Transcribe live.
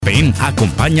Ven,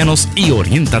 acompáñanos y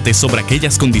oriéntate sobre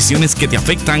aquellas condiciones que te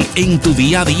afectan en tu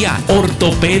día a día.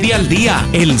 Ortopedia al Día,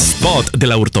 el spot de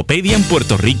la ortopedia en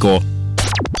Puerto Rico.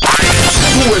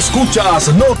 Tú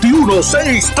escuchas Noti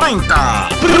 1630.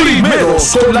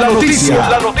 Primeros con la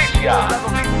noticia.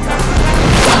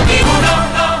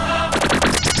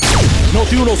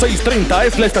 Noti 1630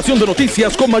 es la estación de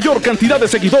noticias con mayor cantidad de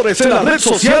seguidores en la red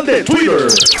social de Twitter.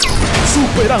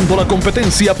 Superando la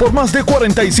competencia por más de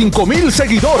 45,000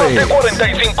 seguidores.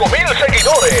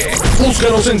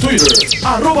 Búscanos en Twitter,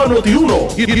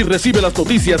 @Noti1 y recibe las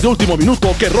noticias de último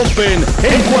minuto que rompen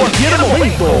en cualquier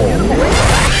momento.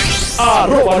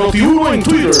 @Noti1 en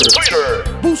Twitter.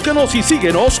 Búscanos y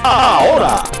síguenos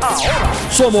ahora.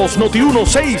 Somos Noti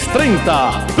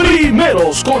 1630.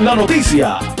 Primeros con la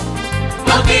noticia.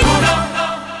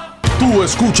 Tú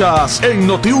escuchas en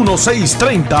Noti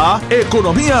 1630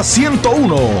 Economía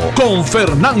 101 con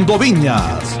Fernando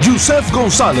Viñas, Yusef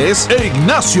González e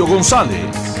Ignacio González.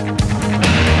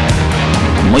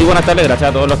 Muy buenas tardes,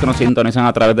 gracias a todos los que nos sintonizan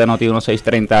a través de Noti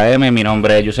 1630 AM. Mi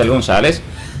nombre es Yusef González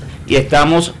y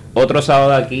estamos otro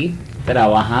sábado aquí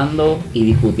trabajando y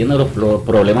discutiendo los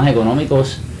problemas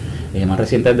económicos más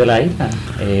recientes de la isla.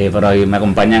 Pero ahí me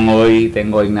acompañan hoy,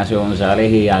 tengo a Ignacio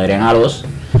González y a Adrián Alos.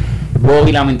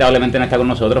 Bobby lamentablemente no está con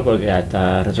nosotros porque ya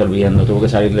está resolviendo, tuvo que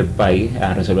salir del país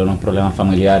a resolver unos problemas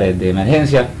familiares de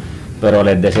emergencia, pero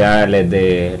le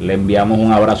enviamos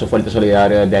un abrazo fuerte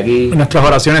solidario desde aquí. Y nuestras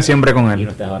oraciones siempre con él.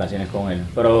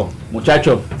 Pero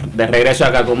muchachos, de regreso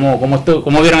acá,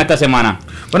 ¿cómo vieron esta semana?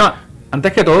 Bueno,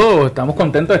 antes que todo, estamos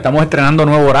contentos, estamos estrenando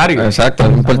nuevo horario. Exacto, es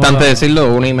importante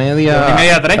decirlo,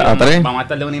 1:30 a 3. Vamos a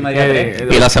estar de 1:30 a 3.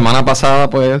 Y la semana pasada,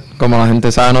 pues, como la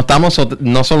gente sabe,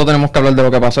 no solo tenemos que hablar de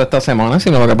lo que pasó esta semana,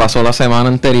 sino lo que pasó la semana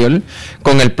anterior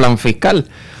con el plan fiscal.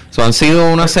 Han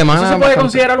sido una semana... ¿Eso se puede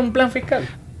considerar un plan fiscal?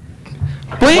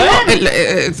 Pues,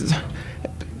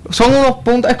 son unos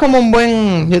puntos, es como un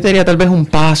buen, yo te diría tal vez un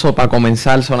paso para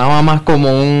comenzar, sonaba más como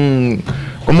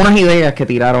unas ideas que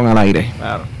tiraron al aire.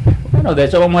 Claro. Bueno, de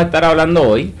eso vamos a estar hablando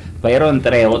hoy, pero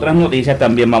entre otras noticias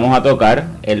también vamos a tocar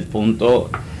el punto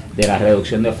de la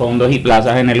reducción de fondos y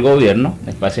plazas en el gobierno,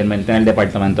 especialmente en el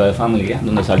Departamento de Familia,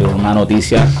 donde salió una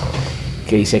noticia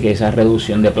que dice que esa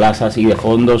reducción de plazas y de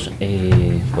fondos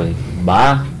pues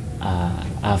va a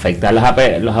afectar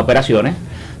las operaciones.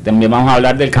 También vamos a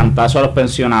hablar del cantazo a los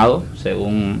pensionados,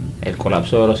 según el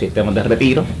colapso de los sistemas de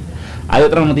retiro. Hay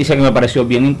otra noticia que me pareció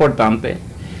bien importante,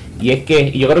 y es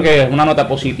que yo creo que es una nota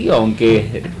positiva,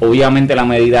 aunque obviamente la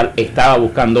medida estaba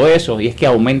buscando eso, y es que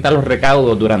aumenta los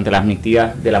recaudos durante la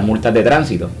amnistía de las multas de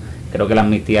tránsito. Creo que la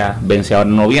amnistía vence ahora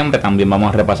en noviembre, también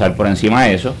vamos a repasar por encima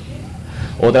de eso.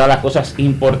 Otra de las cosas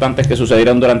importantes que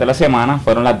sucedieron durante la semana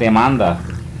fueron las demandas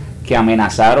que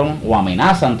amenazaron o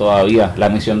amenazan todavía la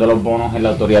emisión de los bonos en la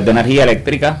Autoridad de Energía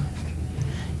Eléctrica.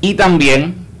 Y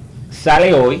también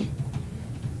sale hoy,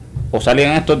 o sale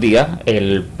en estos días,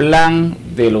 el plan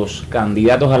de los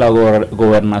candidatos a la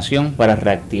gobernación para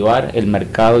reactivar el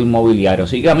mercado inmobiliario.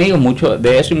 Así que amigos, mucho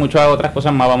de eso y muchas otras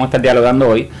cosas más vamos a estar dialogando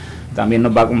hoy. También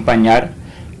nos va a acompañar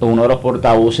uno de los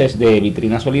portavoces de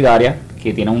Vitrina Solidaria,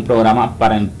 que tiene un programa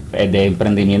de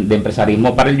emprendimiento, de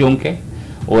empresarismo para el Yunque.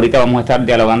 Ahorita vamos a estar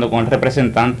dialogando con el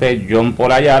representante John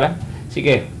Paul Ayala. Así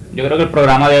que yo creo que el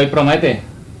programa de hoy promete.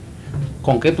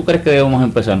 ¿Con qué tú crees que debemos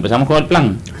empezar? ¿Empezamos con el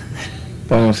plan?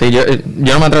 Bueno, sí, yo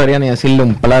no me atrevería ni a decirle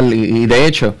un plan, y de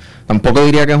hecho, tampoco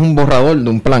diría que es un borrador de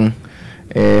un plan.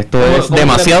 Esto es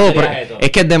demasiado,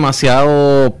 es que es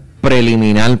demasiado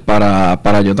preliminar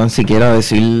para yo tan siquiera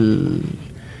decir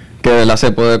que de verdad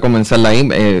se puede comenzar ahí.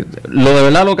 Lo de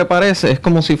verdad lo que parece es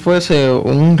como si fuese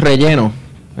un relleno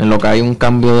en lo que hay un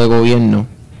cambio de gobierno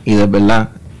y de verdad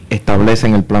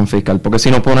establecen el plan fiscal. Porque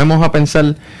si nos ponemos a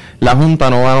pensar, la Junta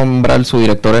no va a nombrar su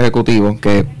director ejecutivo,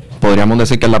 que podríamos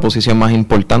decir que es la posición más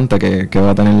importante que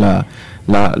va a tener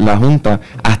la Junta,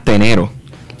 hasta enero.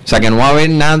 O sea que no va a haber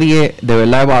nadie de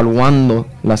verdad evaluando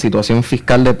la situación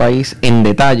fiscal del país en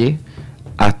detalle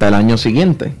hasta el año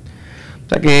siguiente. O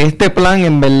sea que este plan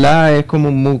en verdad es como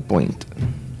un moot point.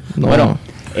 No. Bueno,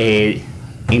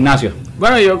 Ignacio.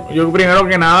 Bueno, yo primero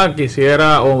que nada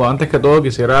quisiera, o antes que todo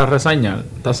quisiera reseñar,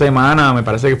 esta semana, me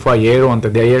parece que fue ayer o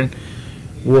antes de ayer,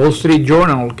 Wall Street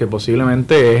Journal, que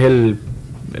posiblemente es el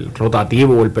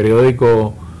rotativo o el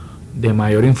periódico de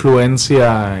mayor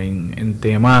influencia en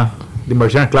temas de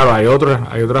inversiones. Claro, hay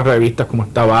otras revistas como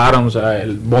está Barron's,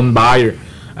 el Bond Buyer,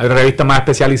 hay revistas más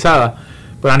especializadas,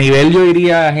 pero a nivel, yo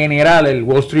diría, general, el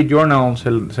Wall Street Journal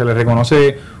se le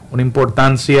reconoce una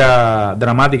importancia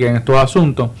dramática en estos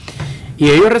asuntos. Y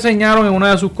ellos reseñaron en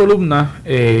una de sus columnas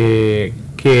que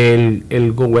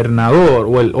el gobernador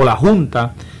o la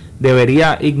Junta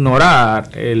debería ignorar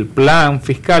el plan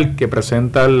fiscal que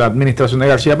presenta la administración de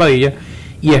García Padilla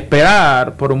y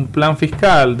esperar por un plan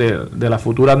fiscal de la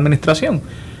futura administración.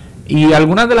 Y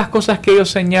algunas de las cosas que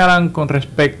ellos señalan con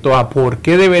respecto a por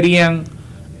qué deberían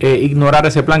ignorar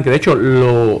ese plan, que de hecho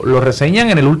lo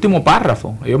reseñan en el último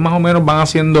párrafo. Ellos más o menos van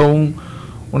haciendo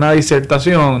una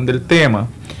disertación del tema.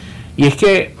 Y es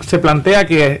que se plantea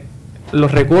que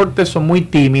los recortes son muy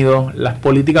tímidos, las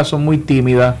políticas son muy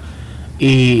tímidas,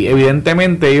 y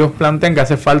evidentemente ellos plantean que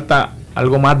hace falta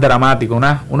algo más dramático,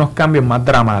 unos cambios más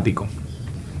dramáticos.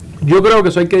 Yo creo que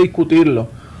eso hay que discutirlo,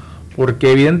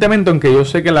 porque evidentemente, aunque yo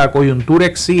sé que la coyuntura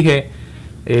exige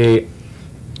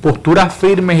posturas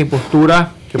firmes y posturas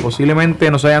que posiblemente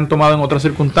no se hayan tomado en otras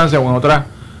circunstancias o en otras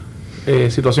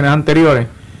situaciones anteriores,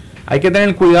 hay que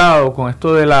tener cuidado con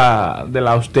esto de la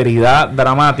austeridad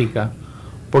dramática,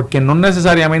 porque no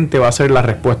necesariamente va a ser la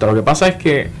respuesta. Lo que pasa es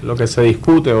que lo que se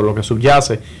discute o lo que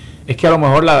subyace es que a lo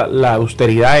mejor la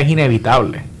austeridad es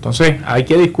inevitable. Entonces hay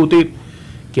que discutir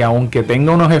que aunque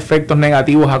tenga unos efectos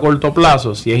negativos a corto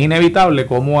plazo, si es inevitable,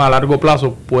 cómo a largo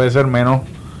plazo puede ser menos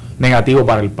negativo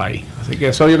para el país. Así que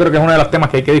eso yo creo que es uno de los temas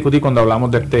que hay que discutir cuando hablamos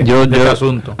de este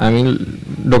asunto. A mí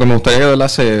lo que me gustaría que de verdad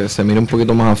se mire un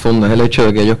poquito más a fondo es el hecho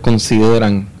de que ellos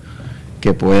consideran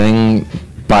que pueden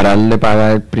parar de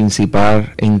pagar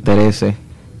principal e intereses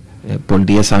por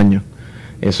 10 años.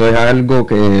 Eso es algo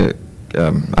que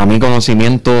a mi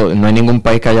conocimiento no hay ningún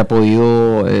país que haya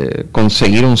podido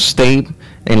conseguir un stay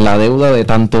en la deuda de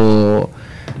tanto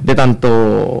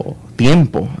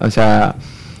tiempo. O sea,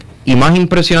 y más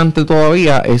impresionante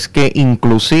todavía es que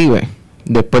inclusive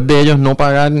después de ellos no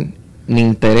pagar ni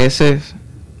intereses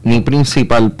ni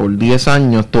principal por 10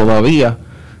 años, todavía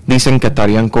dicen que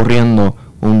estarían corriendo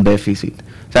un déficit.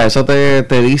 O sea, eso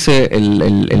te dice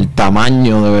el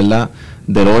tamaño de verdad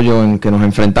del hoyo en que nos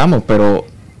enfrentamos, pero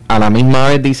a la misma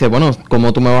vez dice, bueno,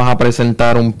 ¿cómo tú me vas a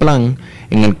presentar un plan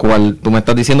en el cual tú me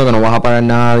estás diciendo que no vas a pagar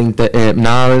nada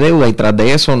de deuda y tras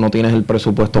de eso no tienes el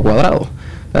presupuesto cuadrado?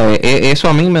 Eso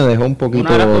a mí me dejó un poquito...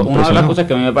 Una de las cosas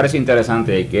que a mí me parece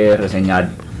interesante y hay que reseñar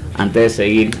antes de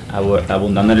seguir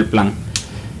abundando en el plan,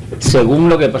 según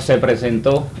lo que se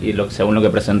presentó y según lo que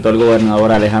presentó el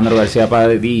gobernador Alejandro García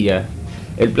Padilla,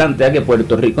 él plantea que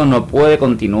Puerto Rico no puede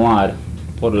continuar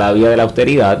por la vía de la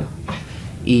austeridad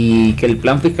y que el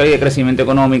plan fiscal y de crecimiento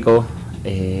económico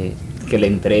que le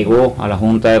entregó a la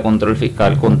Junta de Control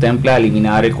Fiscal contempla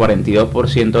eliminar el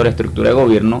 42% de la estructura de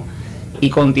gobierno y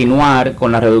continuar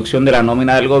con la reducción de la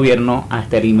nómina del gobierno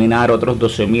hasta eliminar otros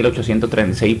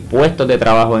 12.836 puestos de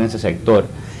trabajo en ese sector.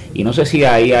 Y no sé si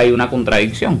ahí hay una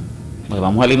contradicción, pues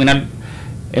vamos a eliminar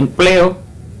empleo,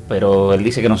 pero él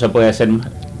dice que no se puede hacer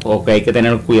o que hay que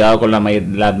tener cuidado con las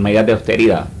medidas de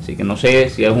austeridad. Así que no sé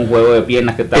si es un juego de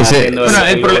piernas que está haciendo. Bueno,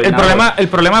 el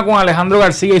problema con Alejandro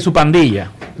García y su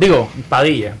Padilla,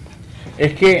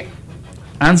 es que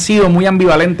han sido muy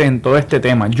ambivalentes en todo este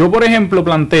tema. Yo, por ejemplo,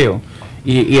 planteo,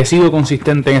 y he sido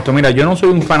consistente en esto, mira, yo no soy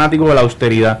un fanático de la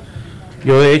austeridad.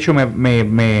 Yo, de hecho,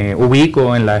 me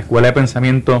ubico en la escuela de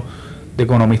pensamiento de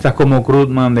economistas como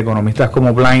Krugman, de economistas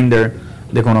como Blinder,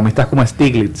 de economistas como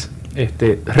Stiglitz,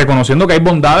 reconociendo que hay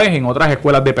bondades en otras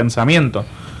escuelas de pensamiento.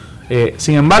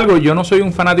 Sin embargo, yo no soy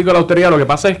un fanático de la austeridad. Lo que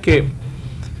pasa es que,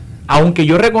 aunque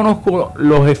yo reconozco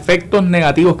los efectos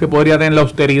negativos que podría tener la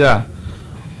austeridad,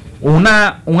 un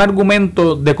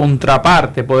argumento de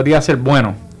contraparte podría ser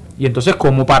bueno. Y entonces,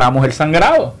 ¿cómo paramos el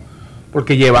sangrado?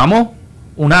 Porque llevamos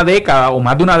una década o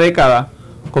más de una década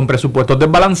con presupuestos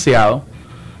desbalanceados,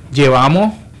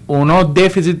 llevamos unos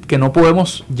déficits que no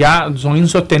podemos, ya son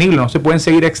insostenibles, no se pueden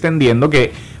seguir extendiendo,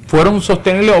 que fueron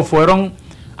sostenibles o fueron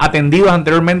atendidos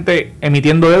anteriormente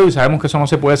emitiendo deuda y sabemos que eso no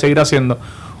se puede seguir haciendo.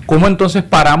 ¿Cómo entonces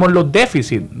paramos los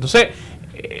déficits? Entonces,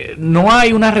 no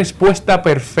hay una respuesta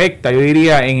perfecta, yo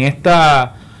diría, en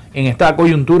esta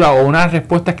coyuntura, o una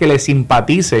respuesta que le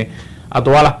simpatice a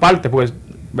todas las partes, pues,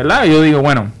 ¿verdad? Yo digo,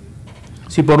 bueno,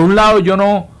 si por un lado yo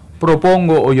no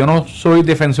propongo o yo no soy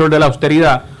defensor de la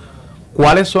austeridad,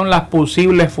 ¿cuáles son las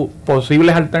posibles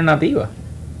alternativas?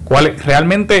 ¿Cuáles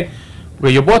realmente?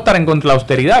 Porque yo puedo estar en contra de la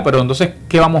austeridad, pero entonces,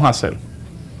 ¿qué vamos a hacer?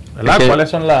 ¿Verdad? ¿Cuáles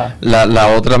son la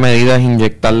otra medida es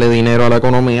inyectarle dinero a la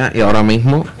economía y ahora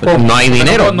mismo no hay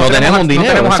dinero, no tenemos dinero,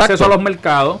 no tenemos acceso a los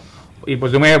mercados. Y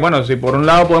pues si por un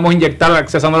lado podemos inyectar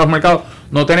accesando a los mercados,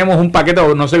 no tenemos un paquete,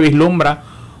 o no se vislumbra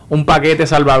un paquete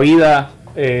salvavidas.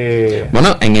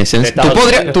 Bueno, en esencia,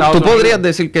 tú podrías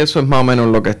decir que eso es más o menos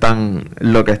lo que están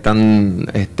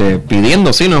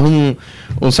pidiendo. Sí, no es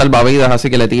un salvavidas así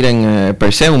que le tiren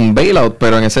per se un bailout,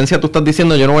 pero en esencia tú estás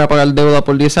diciendo yo no voy a pagar deuda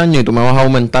por 10 años y tú me vas a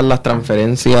aumentar las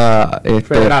transferencias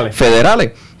federales.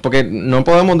 porque no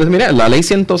podemos decir, mira, la ley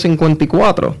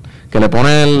 154, que le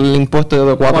pone el impuesto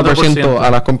de 4%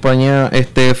 a las compañías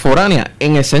foráneas,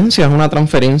 en esencia es una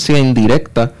transferencia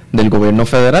indirecta del gobierno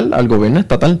federal al gobierno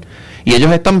estatal. Y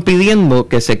ellos están pidiendo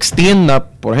que se extienda,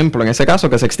 por ejemplo, en ese caso,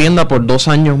 que se extienda por 2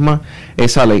 años más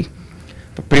esa ley.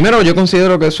 Primero, yo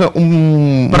considero que eso es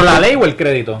un... ¿Pero la ley o el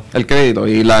crédito? El crédito,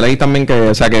 y la ley también que,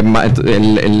 o sea, que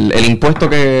el impuesto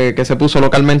que se puso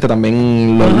localmente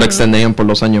también lo extenderían por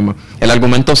 2 años más. El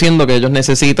argumento siendo que ellos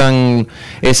necesitan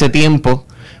ese tiempo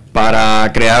para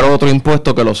crear otro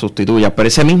impuesto que lo sustituya. Pero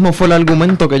ese mismo fue el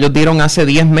argumento que ellos dieron hace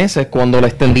 10 meses cuando lo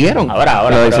extendieron. Ahora,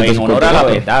 pero en honor a la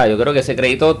verdad, yo creo que ese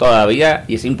crédito todavía,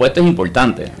 y ese impuesto es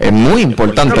importante. Es muy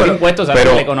importante. Pero el impuesto sale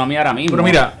de la economía ahora mismo. Pero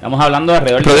mira, estamos hablando de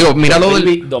alrededor de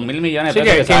 2.000 millones de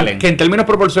pesos que salen. Que en términos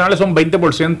proporcionales son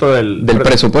 20% del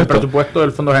presupuesto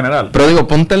del Fondo General. Pero digo,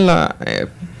 póntenlo,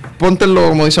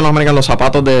 como dicen los americanos, los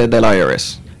zapatos del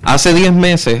IRS. Hace 10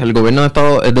 meses el gobierno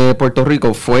de Puerto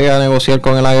Rico fue a negociar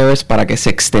con el IRS para que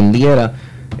se extendiera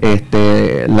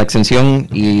la exención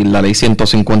y la ley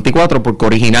 154, porque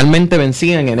originalmente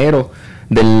vencía en enero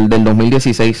del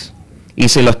 2016 y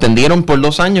se lo extendieron por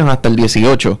 2 años hasta el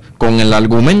 18, con el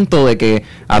argumento de que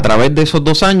a través de esos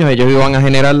 2 años ellos iban a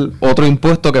generar otro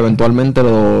impuesto que eventualmente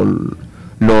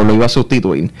lo iba a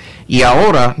sustituir. Y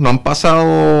ahora no han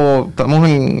pasado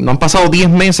 10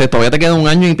 meses, todavía te queda 1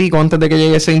 año y pico antes de que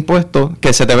llegue ese impuesto,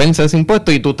 que se te vence ese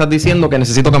impuesto, y tú estás diciendo que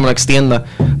necesito que me lo extienda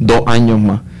 2 años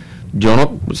más.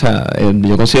 Yo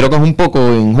yo considero que es un poco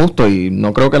injusto y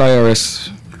no creo que la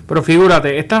IRS... Pero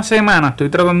figúrate, esta semana estoy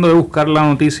tratando de buscar la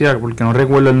noticia porque no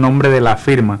recuerdo el nombre de la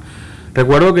firma.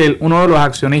 Recuerdo que uno de los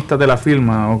accionistas de la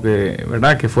firma,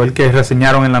 ¿verdad?, que fue el que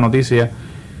reseñaron en la noticia,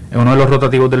 en uno de los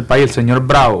rotativos del país, el señor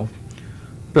Bravo,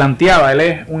 planteaba, él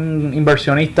es un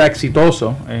inversionista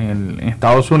exitoso en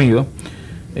Estados Unidos,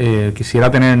 quisiera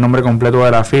tener el nombre completo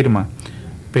de la firma,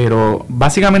 pero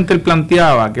básicamente él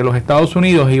planteaba que los Estados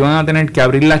Unidos iban a tener que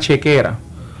abrir la chequera,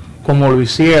 como lo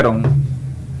hicieron,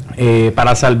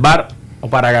 para salvar o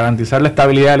para garantizar la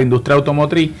estabilidad de la industria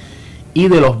automotriz y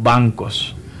de los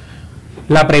bancos.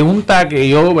 La pregunta que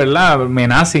yo, ¿verdad?, me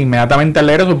nace inmediatamente al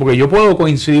leer eso, porque yo puedo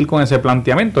coincidir con ese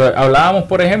planteamiento. Hablábamos,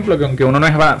 por ejemplo, que aunque uno no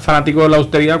es fanático de la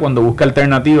austeridad, cuando busca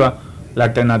alternativa, la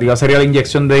alternativa sería la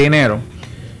inyección de dinero.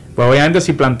 Pues obviamente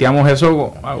si planteamos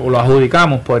eso o lo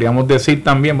adjudicamos, podríamos decir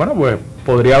también, bueno, pues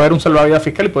podría haber un salvavidas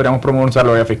fiscal y podríamos promover un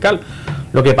salvavidas fiscal.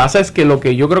 Lo que pasa es que lo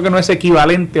que yo creo que no es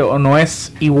equivalente o no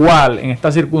es igual en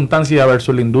esta circunstancia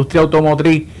versus la industria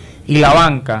automotriz y la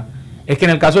banca, es que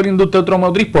en el caso de la industria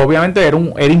automotriz, pues obviamente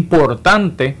era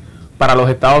importante para los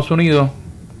Estados Unidos,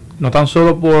 no tan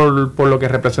solo por lo que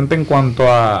representa en cuanto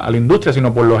a la industria,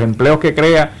 sino por los empleos que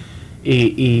crea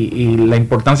y la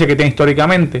importancia que tiene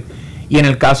históricamente. Y en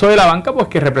el caso de la banca, pues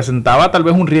que representaba tal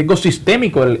vez un riesgo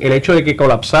sistémico, el hecho de que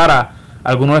colapsara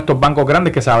alguno de estos bancos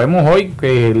grandes, que sabemos hoy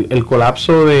que el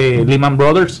colapso de Lehman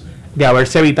Brothers, de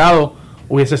haberse evitado,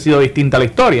 hubiese sido distinta a la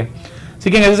historia. Así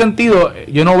que en ese sentido,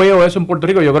 yo no veo eso en Puerto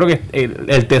Rico. Yo creo que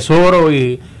el Tesoro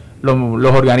y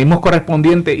los organismos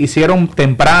correspondientes hicieron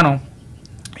temprano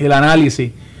el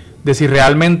análisis de si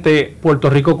realmente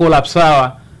Puerto Rico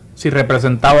colapsaba, si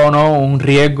representaba o no un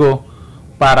riesgo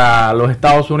para los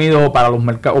Estados Unidos o para los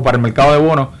o para el mercado de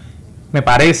bonos. Me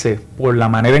parece, por la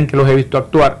manera en que los he visto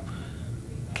actuar,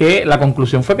 que la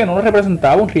conclusión fue que no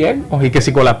representaba un riesgo y que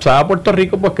si colapsaba Puerto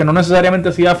Rico, pues que no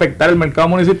necesariamente se iba a afectar el mercado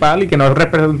municipal y que no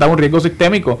representaba un riesgo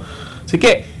sistémico. Así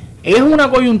que es una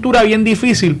coyuntura bien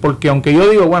difícil, porque aunque yo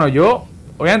digo, bueno, yo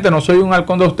obviamente no soy un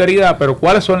halcón de austeridad, pero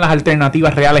 ¿cuáles son las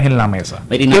alternativas reales en la mesa?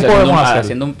 ¿Qué podemos hacer?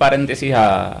 Haciendo un paréntesis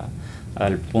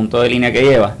al punto de línea que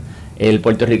lleva, el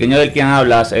puertorriqueño del que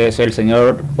hablas es el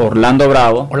señor Orlando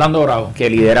Bravo, que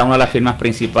lidera una de las firmas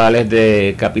principales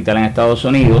de capital en Estados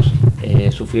Unidos.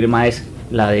 Su firma es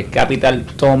la de Capital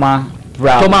Thomas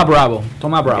Bravo.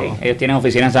 Okay. Ellos tienen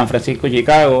oficinas en San Francisco y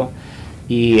Chicago,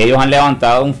 y ellos han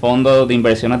levantado un fondo de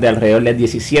inversiones de alrededor de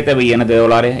 $17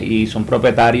 billones y son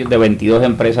propietarios de 22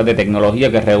 empresas de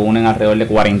tecnología que reúnen alrededor de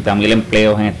 40,000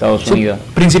 empleos en Estados Unidos.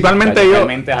 Principalmente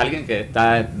es alguien que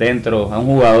está dentro, es un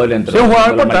jugador dentro. Sí, un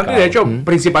jugador importante, y de hecho,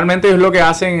 principalmente ellos lo que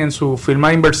hacen en su firma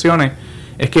de inversiones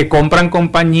es que compran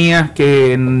compañías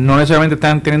que no necesariamente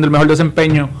están teniendo el mejor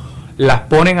desempeño, las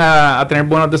ponen a tener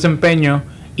buenos desempeños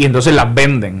y entonces las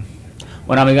venden.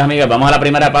 Bueno, amigas, vamos a la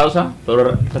primera pausa,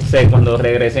 pero cuando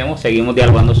regresemos seguimos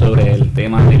dialogando sobre el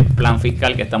tema del plan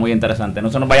fiscal, que está muy interesante. No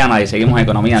se nos vaya nadie, seguimos en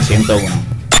Economía 101.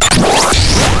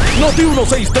 Noti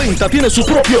 1630 tiene su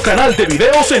propio canal de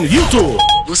videos en YouTube.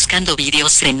 buscando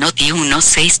vídeos en Noti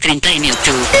 1630 en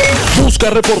YouTube. Busca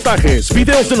reportajes,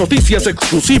 videos de noticias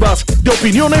exclusivas, de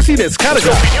opiniones y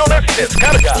descarga.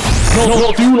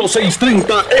 Noti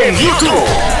 1630 en YouTube.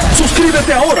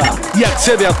 Suscríbete ahora y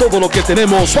accede a todo lo que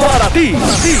tenemos para ti.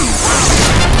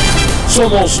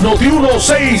 Somos Noti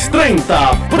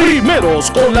 1630,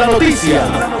 primeros con la noticia.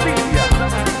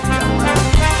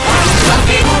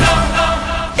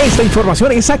 Esta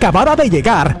información es acabada de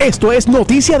llegar. Esto es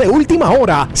noticia de última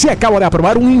hora. Se acaba de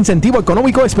aprobar un incentivo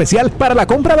económico especial para la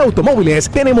compra de automóviles.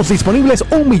 Tenemos disponibles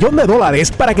 $1 millón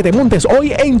para que te montes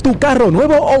hoy en tu carro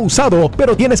nuevo o usado.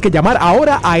 Pero tienes que llamar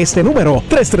ahora a este número: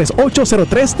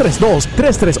 338-0332.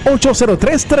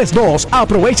 338-0332.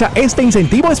 Aprovecha este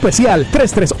incentivo especial.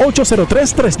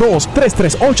 338-0332.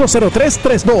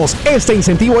 338-0332. Este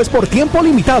incentivo es por tiempo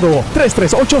limitado.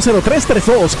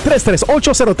 338-0332.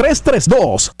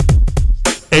 338-0332.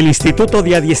 El Instituto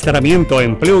de Adiestramiento,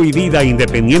 Empleo y Vida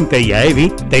Independiente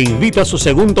IAEVI te invita a su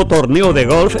segundo torneo de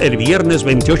golf el viernes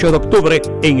 28 de octubre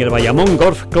en el Bayamón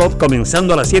Golf Club,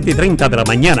 comenzando a las 7:30 de la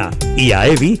mañana.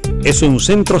 IAEVI es un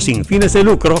centro sin fines de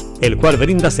lucro, el cual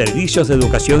brinda servicios de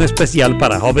educación especial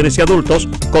para jóvenes y adultos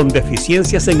con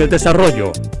deficiencias en el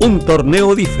desarrollo. Un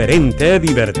torneo diferente,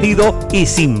 divertido y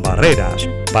sin barreras.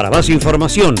 Para más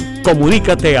información,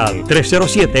 comunícate al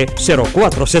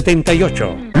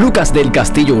 307-0478. Lucas del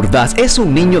Castillo Urdaz es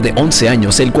un niño de 11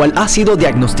 años el cual ha sido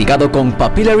diagnosticado con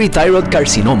Papillary Thyroid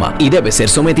Carcinoma y debe ser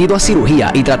sometido a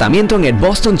cirugía y tratamiento en el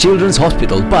Boston Children's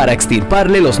Hospital para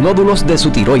extirparle los nódulos de su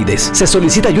tiroides. Se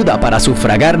solicita ayuda para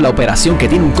sufragar la operación, que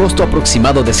tiene un costo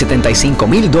aproximado de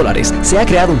 $75,000. Se ha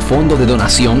creado un fondo de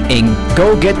donación en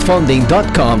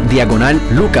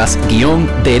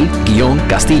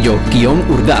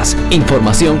gogetfunding.com/del-Castillo-Urdaz.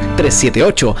 Información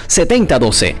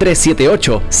 378-7012.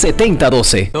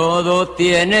 378-7012. Todo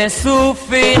tiene su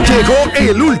fin. Llegó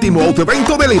el último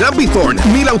autoevento del Irán Bithorn.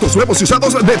 1000 autos nuevos y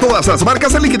usados de todas las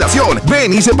marcas en liquidación.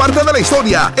 Ven y sé parte de la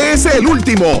historia. Es el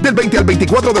último. Del 20 al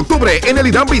 24 de octubre en el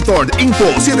Irán Bithorn. Info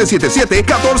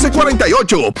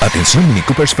 777-1448. Atención Mini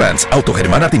Coopers fans.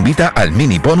 Autogermana te invita al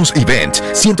Mini Bonus Event.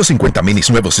 150 minis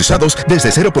nuevos y usados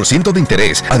desde 0% de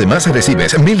interés. Además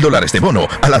recibes $1,000 de bono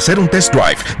al hacer un test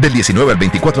drive del 19 al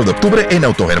 24 de octubre en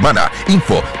Autogermana.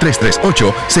 Info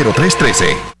 338-0313.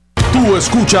 Tú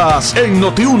escuchas en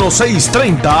Noti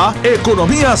 1630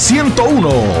 Economía 101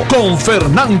 con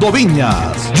Fernando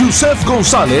Viñas, Yusef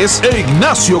González e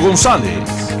Ignacio González.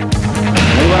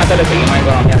 Muy buenas tardes, seguimos en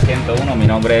Economía 101. Mi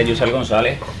nombre es Yusef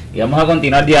González y vamos a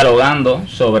continuar dialogando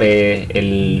sobre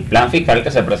el plan fiscal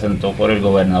que se presentó por el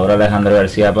gobernador Alejandro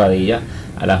García Padilla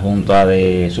a la Junta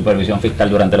de Supervisión Fiscal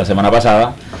durante la semana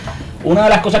pasada. Una de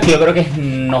las cosas que yo creo que es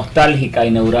nostálgica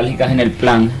y neurálgica en el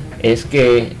plan es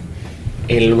que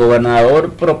el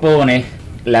gobernador propone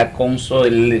la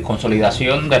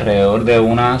consolidación de alrededor de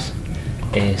unas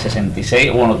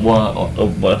 66,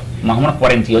 más o menos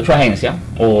 48 agencias,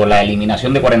 o la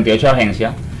eliminación de 48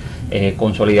 agencias,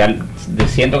 consolidar de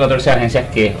 114 agencias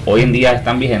que hoy en día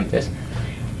están vigentes,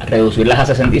 reducirlas a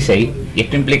 66, y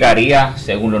esto implicaría,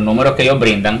 según los números que ellos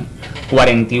brindan,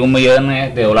 $41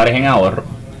 millones en ahorro.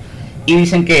 Y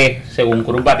dicen que, según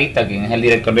Cruz Batista, quien es el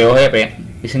director de OGP,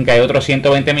 dicen que hay otros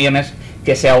 120 millones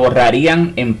que se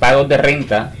ahorrarían en pagos de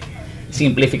renta,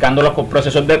 simplificando los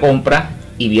procesos de compra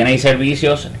y bienes y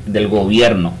servicios del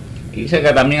gobierno. Y dice que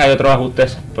también hay otros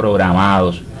ajustes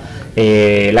programados.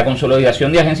 La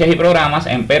consolidación de agencias y programas,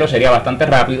 empero, sería bastante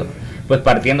rápido, pues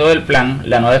partiendo del plan,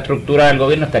 la nueva estructura del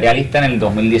gobierno estaría lista en el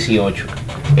 2018.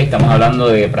 Estamos hablando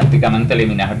de prácticamente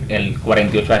eliminar el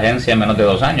 48 agencias en menos de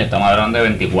 2 años, estamos hablando de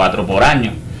 24 por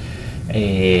año.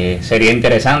 Sería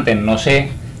interesante, no sé,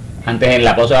 antes en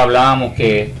la pausa hablábamos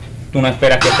que tú no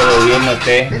esperas que este gobierno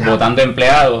esté votando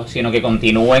empleados, sino que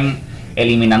continúen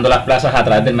eliminando las plazas a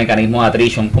través del mecanismo de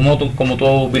attrition. ¿Cómo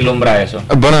tú vislumbras eso?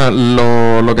 Bueno,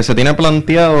 lo que se tiene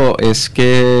planteado es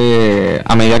que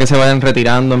a medida que se vayan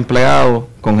retirando empleados,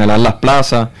 congelar las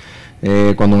plazas,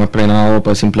 cuando un empleado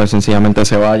pues simple y sencillamente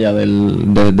se vaya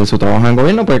de su trabajo en el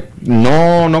gobierno, pues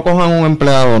no cojan un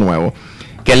empleado nuevo,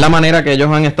 que es la manera que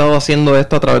ellos han estado haciendo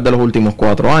esto a través de los últimos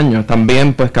 4 años.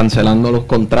 También pues cancelando los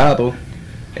contratos,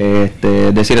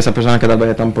 decir a esas personas que tal vez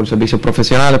están por servicios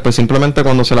profesionales, pues simplemente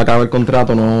cuando se le acaba el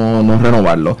contrato no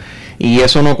renovarlo. Y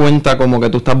eso no cuenta como que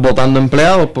tú estás votando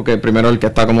empleados, porque primero el que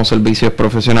está como servicios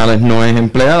profesionales no es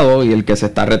empleado, y el que se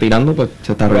está retirando pues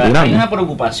se está retirando. Hay una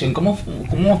preocupación, ¿cómo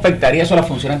afectaría eso a las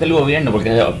funciones del gobierno?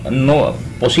 Porque no,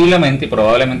 posiblemente y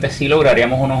probablemente sí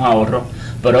lograríamos unos ahorros,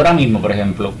 pero ahora mismo, por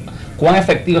ejemplo, ¿cuán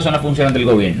efectivas son las funciones del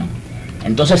gobierno?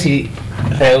 Entonces, si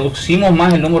reducimos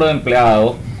más el número de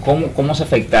empleados, ¿cómo se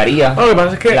afectaría lo que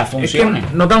pasa es que, las funciones? Es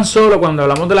que no tan solo cuando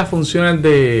hablamos de las funciones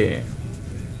de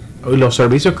los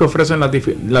servicios que ofrecen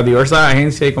las diversas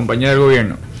agencias y compañías del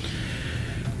gobierno,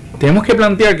 tenemos que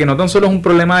plantear que no tan solo es un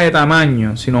problema de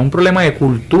tamaño, sino un problema de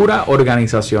cultura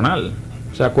organizacional.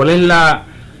 O sea, ¿cuál es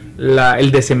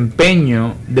el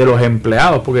desempeño de los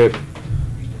empleados? Porque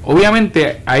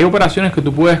obviamente hay operaciones que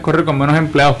tú puedes correr con menos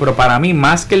empleados, pero para mí,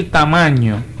 más que el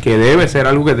tamaño, que debe ser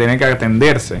algo que tiene que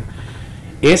atenderse,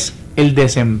 es el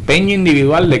desempeño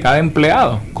individual de cada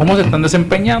empleado, cómo se están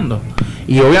desempeñando.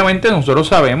 Y obviamente nosotros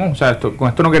sabemos, o sea, con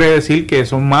esto no quiere decir que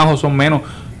son más o son menos,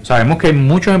 sabemos que hay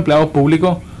muchos empleados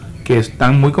públicos que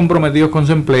están muy comprometidos con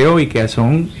su empleo y que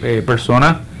son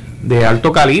personas de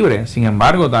alto calibre. Sin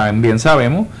embargo, también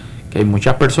sabemos que hay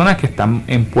muchas personas que están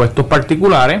en puestos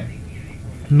particulares,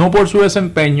 no por su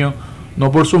desempeño,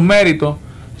 no por sus méritos,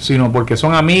 sino porque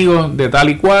son amigos de tal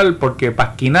y cual, porque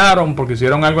pasquinaron, porque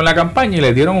hicieron algo en la campaña y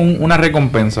les dieron una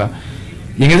recompensa.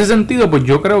 Y en ese sentido, pues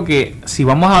yo creo que si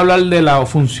vamos a hablar de la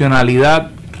funcionalidad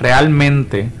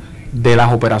realmente de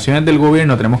las operaciones del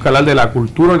gobierno, tenemos que hablar de la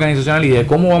cultura organizacional y de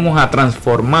cómo vamos a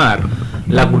transformar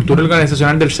la cultura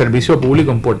organizacional del servicio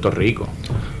público en Puerto Rico.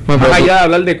 Bueno, más allá de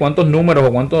hablar de cuántos números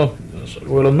o cuántos...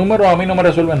 Porque los números a mí no me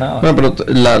resuelven nada. Bueno, pero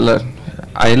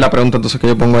ahí la pregunta entonces que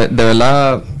yo pongo es, ¿de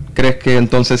verdad crees que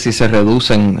entonces si se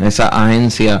reducen esa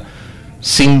agencia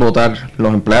sin votar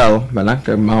los empleados, ¿verdad?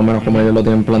 Que más o menos como ellos lo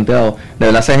tienen planteado, ¿de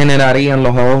verdad se generarían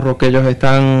los ahorros que ellos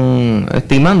están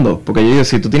estimando? Porque yo digo,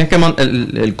 si tú tienes que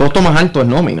el costo más alto es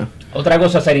nómina. Otra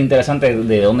cosa sería interesante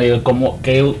de dónde,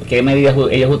 qué medidas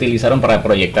ellos utilizaron para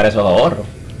proyectar esos ahorros.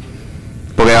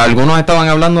 Porque algunos estaban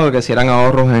hablando de que si eran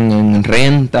ahorros en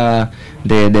renta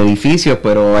de edificios,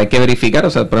 pero hay que verificar,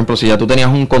 o sea, por ejemplo, si ya tú tenías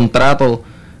un contrato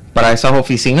para esas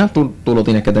oficinas, tú lo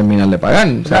tienes que terminar de pagar.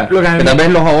 O sea, que tal vez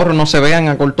los ahorros no se vean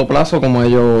a corto plazo como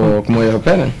ellos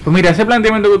esperan. Pues mira, ese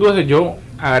planteamiento que tú haces, yo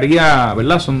haría,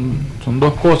 ¿verdad? Son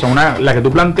dos cosas. Una, la que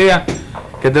tú planteas,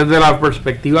 que es desde la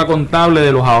perspectiva contable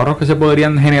de los ahorros que se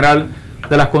podrían generar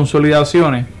de las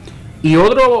consolidaciones. Y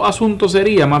otro asunto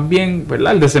sería más bien,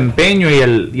 ¿verdad?, el desempeño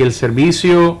y el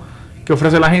servicio que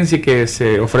ofrece la agencia y que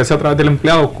se ofrece a través del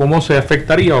empleado, cómo se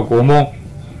afectaría o cómo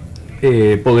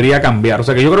podría cambiar. O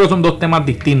sea que yo creo que son dos temas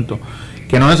distintos,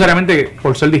 que no necesariamente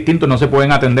por ser distintos no se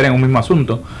pueden atender en un mismo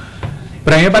asunto.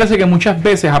 Pero a mí me parece que muchas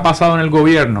veces ha pasado en el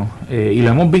gobierno, y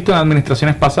lo hemos visto en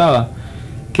administraciones pasadas,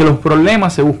 que los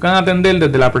problemas se buscan atender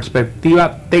desde la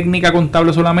perspectiva técnica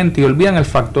contable solamente y olvidan el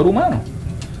factor humano.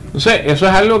 Entonces, eso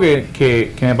es algo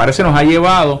que me parece nos ha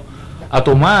llevado a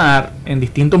tomar en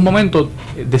distintos momentos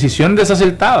decisiones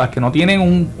desacertadas que no tienen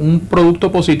un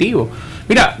producto positivo.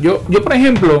 Mira, yo por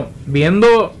ejemplo,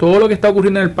 viendo todo lo que está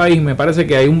ocurriendo en el país, me parece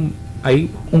que hay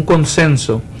un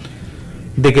consenso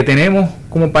de que tenemos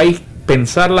como país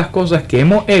pensar las cosas que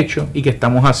hemos hecho y que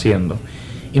estamos haciendo.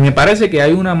 Y me parece que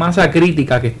hay una masa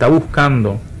crítica que está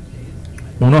buscando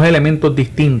unos elementos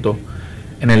distintos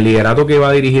en el liderato que va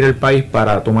a dirigir el país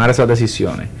para tomar esas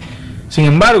decisiones. Sin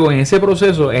embargo, en ese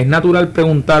proceso es natural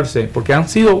preguntarse, porque han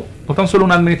sido no tan solo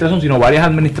una administración, sino varias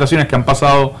administraciones que han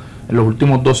pasado en los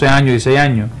últimos 12 años, 16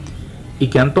 años, y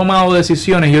que han tomado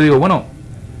decisiones. Yo digo, bueno,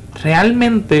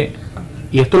 realmente,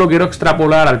 y esto lo quiero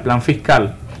extrapolar al plan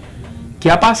fiscal, ¿qué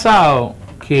ha pasado?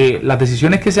 Que las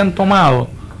decisiones que se han tomado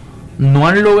no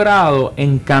han logrado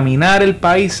encaminar el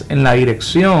país en la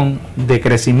dirección de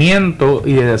crecimiento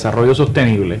y de desarrollo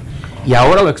sostenible. Y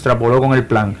ahora lo extrapoló con el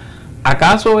plan.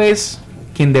 ¿Acaso es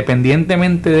que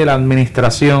independientemente de la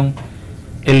administración,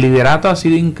 el liderato ha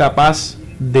sido incapaz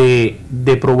de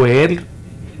proveer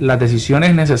las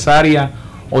decisiones necesarias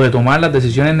o de tomar las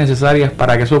decisiones necesarias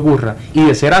para que eso ocurra? Y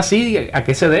de ser así, ¿a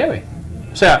qué se debe?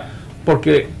 O sea,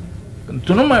 porque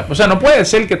no puede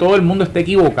ser que todo el mundo esté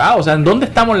equivocado. O sea, ¿en dónde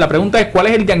estamos? La pregunta es, ¿cuál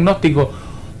es el diagnóstico?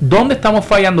 ¿Dónde estamos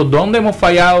fallando? ¿Dónde hemos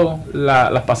fallado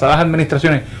las pasadas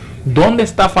administraciones? ¿Dónde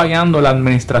está fallando la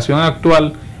administración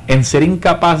actual en ser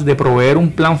incapaz de proveer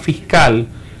un plan fiscal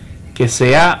que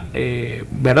sea,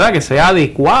 ¿verdad?, que sea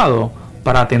adecuado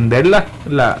para atender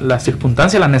las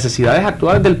circunstancias, las necesidades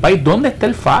actuales del país? ¿Dónde está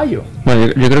el fallo?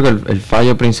 Bueno, yo creo que el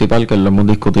fallo principal, que lo hemos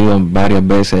discutido varias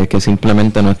veces, es que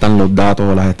simplemente no están los datos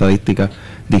o las estadísticas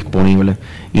disponibles.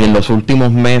 Y en los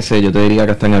últimos meses, yo te diría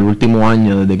que hasta en el último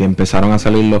año, desde que empezaron a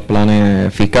salir los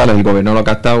planes fiscales, el gobierno lo que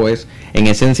ha estado es, en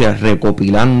esencia,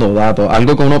 recopilando datos.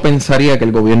 Algo que uno pensaría que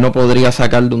el gobierno podría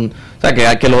sacar de o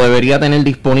sea, que lo debería tener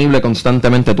disponible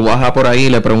constantemente. Tú vas a por ahí y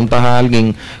le preguntas a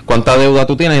alguien cuánta deuda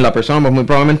tú tienes y la persona pues muy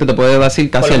probablemente te puede decir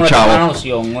casi el chavo. Una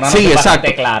noción sí, exacto.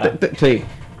 Clara. Sí.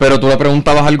 Pero tú le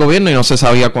preguntabas al gobierno y no se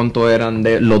sabía cuánto eran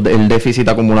el déficit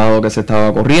acumulado que se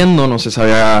estaba corriendo, no se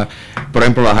sabía, por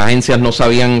ejemplo, las agencias no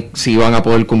sabían si iban a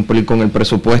poder cumplir con el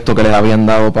presupuesto que les habían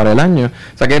dado para el año.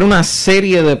 O sea que era una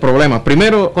serie de problemas.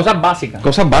 Primero, cosas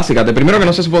básicas. De primero que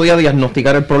no se podía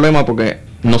diagnosticar el problema porque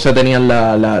no se tenían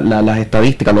las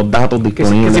estadísticas, los datos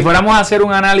disponibles. Que si fuéramos a hacer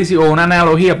un análisis o una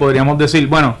analogía, podríamos decir,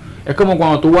 bueno, es como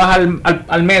cuando tú vas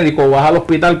al médico o vas al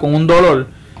hospital con un dolor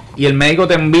y el médico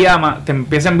te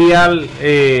empieza a enviar,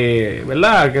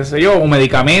 ¿verdad? Qué sé yo, o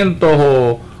medicamentos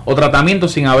o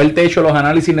tratamientos sin haberte hecho los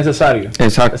análisis necesarios.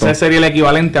 Exacto. Ese sería el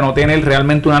equivalente a no tener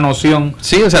realmente una noción.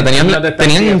 Sí, o sea,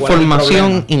 tenían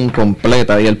información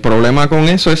incompleta y el problema con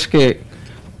eso es que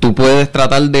tú puedes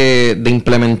tratar de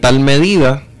implementar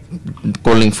medidas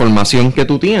con la información que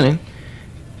tú tienes,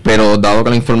 pero dado que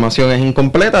la información es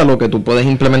incompleta, lo que tú puedes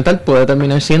implementar puede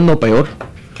terminar siendo peor.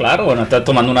 Claro, bueno, estás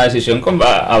tomando una decisión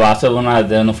a base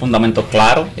de unos fundamentos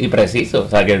claros y precisos. O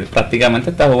sea, que prácticamente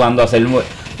estás jugando a ser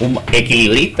un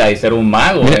equilibrista y ser un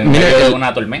mago en medio de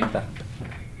una tormenta.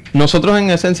 Nosotros en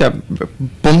esencia,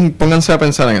 pónganse a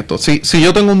pensar en esto. Si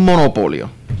yo tengo un monopolio,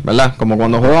 ¿verdad? Como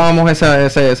cuando jugábamos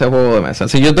ese juego de mesa.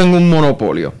 Si yo tengo un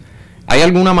monopolio, ¿hay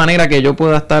alguna manera que yo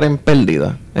pueda estar en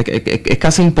pérdida? Es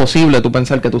casi imposible tú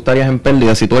pensar que tú estarías en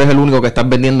pérdida si tú eres el único que estás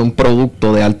vendiendo un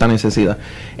producto de alta necesidad.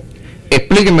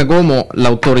 Explíquenme cómo la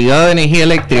Autoridad de Energía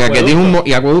Eléctrica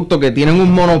y Acueducto que tienen un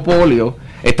monopolio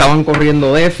estaban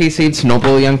corriendo déficits, no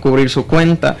podían cubrir sus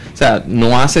cuentas. O sea,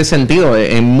 no hace sentido.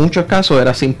 En muchos casos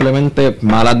era simplemente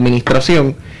mala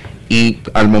administración y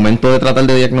al momento de tratar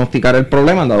de diagnosticar el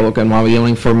problema, dado que no había una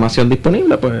información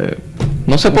disponible, pues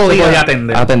no se podía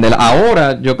atender.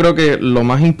 Ahora, yo creo que lo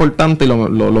más importante y yo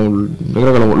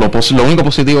creo que lo único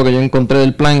positivo que yo encontré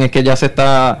del plan es que ya se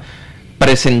está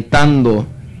presentando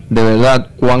de verdad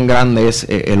cuán grande es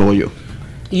el hoyo.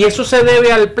 ¿Y eso se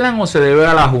debe al plan o se debe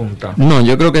a la Junta? No,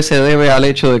 yo creo que se debe al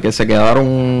hecho de que se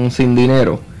quedaron sin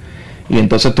dinero y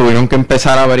entonces tuvieron que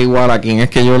empezar a averiguar a quién es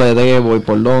que yo le debo y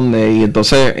por dónde, y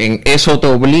entonces eso te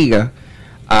obliga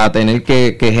a tener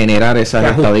que generar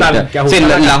esas estadísticas. Sí,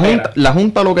 la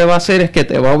Junta lo que va a hacer es que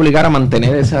te va a obligar a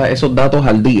mantener esos datos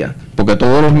al día, porque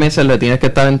todos los meses le tienes que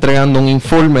estar entregando un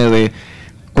informe de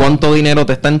cuánto dinero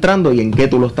te está entrando y en qué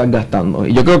tú lo estás gastando.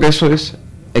 Y yo creo que eso es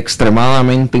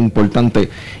extremadamente importante,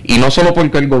 y no solo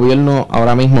porque el gobierno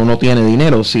ahora mismo no tiene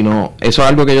dinero, sino eso es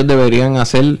algo que ellos deberían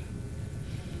hacer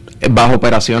bajo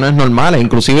operaciones normales.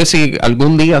 Inclusive si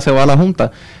algún día se va a la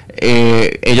Junta,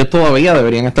 ellos todavía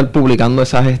deberían estar publicando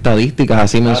esas estadísticas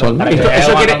así mensualmente.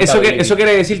 Eso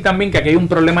quiere decir también que aquí hay un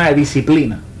problema de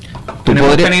disciplina. No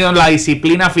hemos tenido la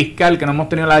disciplina fiscal, que no hemos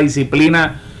tenido la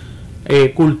disciplina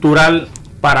cultural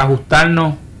para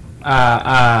ajustarnos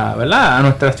a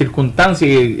nuestras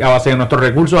circunstancias y a base de nuestros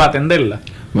recursos a atenderlas.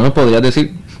 Bueno, podrías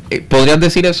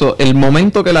decir eso. El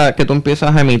momento que tú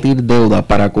empiezas a emitir deuda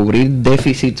para cubrir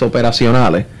déficits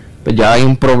operacionales, pues ya hay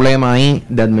un problema ahí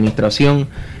de administración,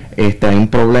 hay un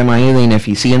problema ahí de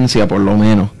ineficiencia por lo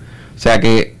menos. O sea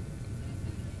que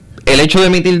el hecho de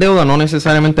emitir deuda no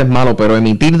necesariamente es malo, pero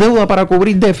emitir deuda para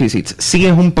cubrir déficits sí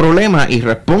es un problema y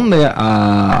responde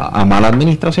a mala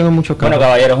administración en muchos casos. Bueno,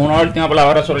 caballeros, una última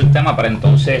palabra sobre el tema para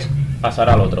entonces pasar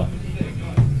al otro.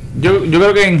 Yo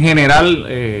creo que en general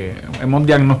hemos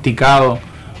diagnosticado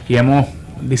y hemos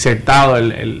disertado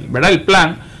el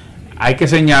plan. Hay que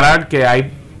señalar que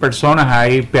hay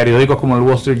periódicos como el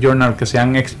Wall Street Journal que se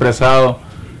han expresado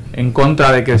en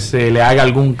contra de que se le haga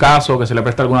algún caso, que se le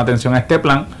preste alguna atención a este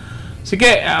plan. Así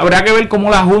que habrá que ver cómo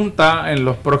la Junta en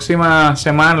las próximas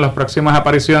semanas, las próximas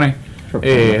apariciones,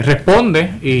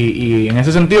 responde y en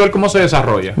ese sentido ver cómo se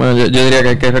desarrolla. Bueno, yo diría que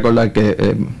hay que recordar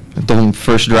que esto es un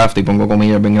first draft y pongo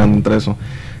comillas bien grandes entre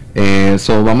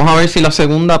eso. Vamos a ver si la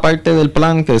segunda parte del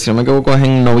plan, que si no me equivoco es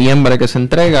en noviembre que se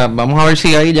entrega, vamos a ver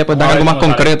si ahí ya pues dan algo más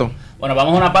concreto. Bueno,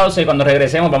 vamos a una pausa y cuando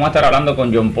regresemos vamos a estar hablando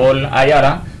con John Paul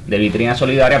Ayala de Vitrina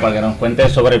Solidaria para que nos cuente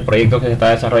sobre el proyecto que se está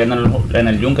desarrollando en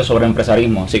el Yunque sobre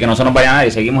empresarismo. Así que no se nos vaya nadie,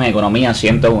 seguimos en Economía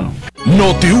 101.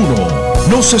 Noti1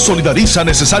 no se solidariza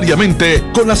necesariamente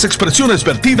con las expresiones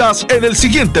vertidas en el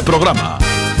siguiente programa.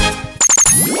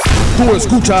 Tú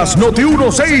escuchas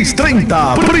Noti1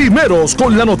 630, primeros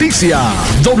con la noticia.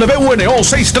 WNO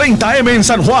 630M en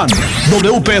San Juan,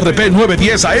 WPRP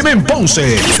 910 AM en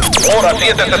Ponce, Hora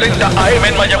 770 AM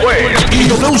en Mayagüez y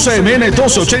WCMN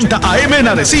 1280 AM en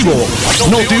Arecibo.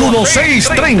 Noti1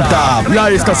 630, la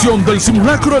estación del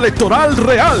simulacro electoral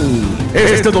real.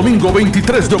 Este domingo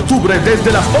 23 de octubre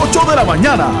desde las 8 de la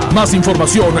mañana. Más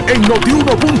información en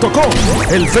notiuno.com,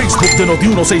 el Facebook de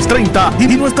Noti1630 y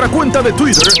nuestra cuenta de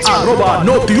Twitter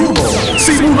 @Noti1.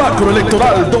 Simulacro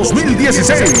Electoral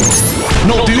 2016.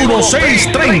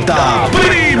 Noti1630.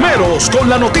 Primeros con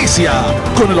la noticia.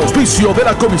 Con el auspicio de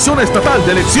la Comisión Estatal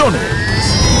de Elecciones.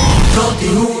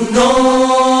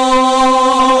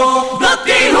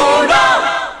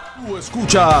 Tú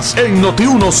escuchas en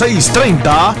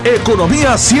Noti1630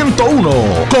 Economía 101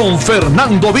 con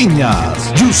Fernando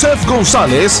Viñas, Yusef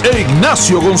González e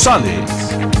Ignacio González.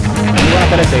 Buenas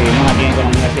tardes, seguimos aquí en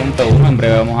Economía 101. En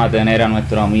breve vamos a tener a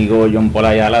nuestro amigo John Paul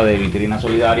Ayala de Vitrina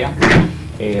Solidaria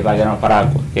para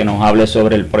que nos hable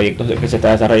sobre el proyecto que se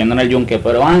está desarrollando en el Yunque.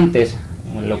 Pero antes,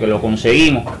 lo que lo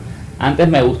conseguimos, antes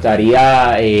me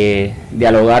gustaría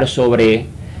dialogar sobre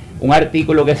un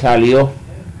artículo que salió,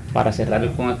 para cerrar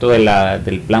con esto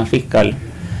del plan fiscal,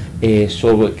 que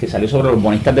salió sobre los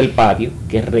bonistas del patio,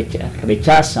 que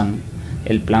rechazan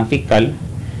el plan fiscal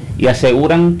y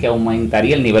aseguran que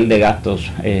aumentaría el nivel de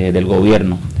gastos del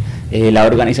gobierno. La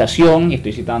organización, y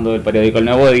estoy citando del periódico El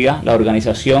Nuevo Día, la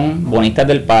organización Bonistas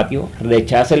del Patio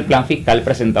rechaza el plan fiscal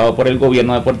presentado por el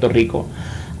gobierno de Puerto Rico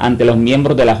ante los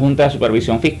miembros de la Junta de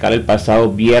Supervisión Fiscal el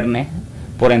pasado viernes,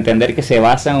 por entender que se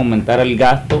basa en aumentar el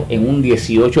gasto en un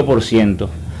 18%.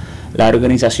 La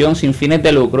organización sin fines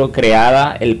de lucro,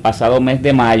 creada el pasado mes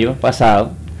de mayo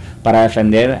pasado para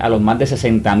defender a los más de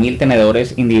 60.000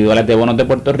 tenedores individuales de bonos de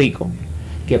Puerto Rico,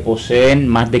 que poseen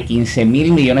más de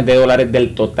 15.000 millones de dólares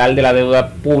del total de la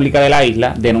deuda pública de la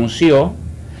isla, denunció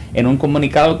en un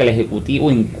comunicado que el Ejecutivo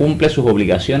incumple sus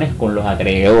obligaciones con los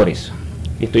acreedores.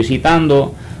 Y estoy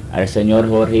citando al señor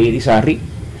Jorge Irizarry,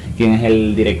 quien es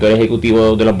el director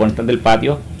ejecutivo de los bonistas del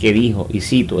patio, que dijo, y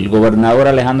cito: el gobernador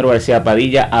Alejandro García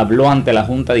Padilla habló ante la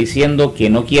Junta diciendo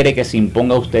que no quiere que se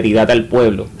imponga austeridad al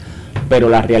pueblo, pero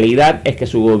la realidad es que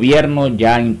su gobierno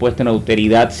ya ha impuesto una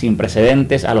austeridad sin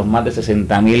precedentes a los más de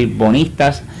 60.000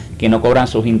 bonistas que no cobran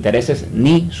sus intereses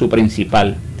ni su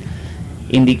principal.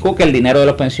 Indicó que el dinero de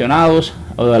los pensionados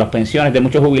o de las pensiones de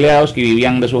muchos jubilados que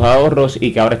vivían de sus ahorros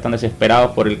y que ahora están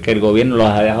desesperados por el que el gobierno los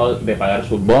ha dejado de pagar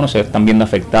sus bonos se están viendo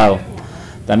afectados.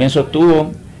 También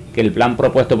sostuvo que el plan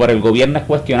propuesto por el gobierno es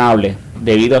cuestionable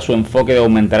debido a su enfoque de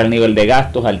aumentar el nivel de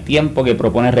gastos al tiempo que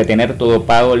propone retener todo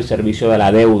pago del servicio de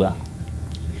la deuda.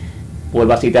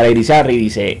 Vuelvo a citar a Irizarry y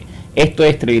dice: esto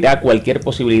destruirá cualquier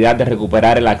posibilidad de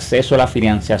recuperar el acceso a la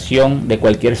financiación de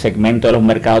cualquier segmento de los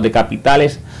mercados de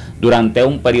capitales durante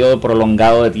un periodo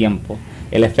prolongado de tiempo.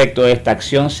 El efecto de esta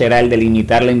acción será el de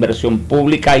limitar la inversión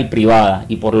pública y privada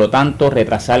y por lo tanto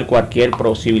retrasar cualquier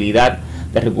posibilidad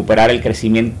de recuperar el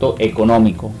crecimiento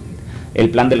económico. El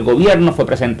plan del gobierno fue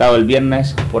presentado el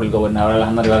viernes por el gobernador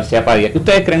Alejandro García Padilla. ¿Qué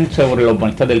ustedes creen sobre los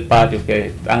bonistas del patio que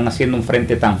están haciendo un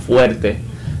frente tan fuerte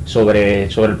sobre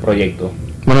el proyecto?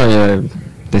 Bueno,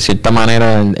 de cierta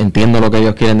manera entiendo lo que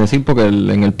ellos quieren decir, porque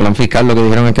en el plan fiscal lo que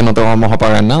dijeron es que no te vamos a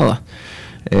pagar nada.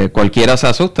 Cualquiera se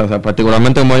asusta, o sea,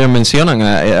 particularmente como ellos mencionan,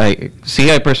 sí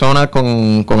hay personas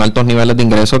con altos niveles de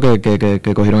ingresos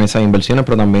que cogieron esas inversiones,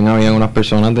 pero también había unas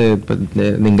personas de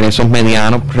ingresos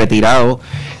medianos, retirados,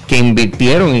 que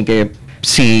invirtieron y que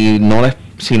si no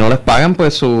les pagan,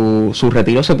 pues su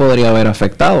retiro se podría ver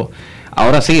afectado.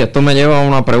 Ahora sí, esto me lleva a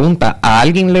una pregunta: ¿a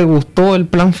alguien le gustó el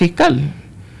plan fiscal?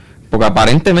 Porque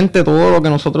aparentemente todo lo que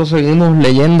nosotros seguimos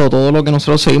leyendo, todo lo que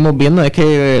nosotros seguimos viendo es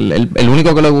que el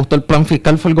único que le gustó el plan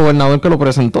fiscal fue el gobernador que lo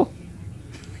presentó.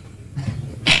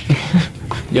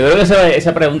 Yo creo que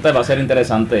esa pregunta va a ser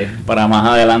interesante para más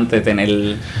adelante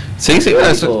tener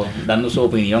eso, dando su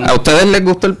opinión. ¿A ustedes les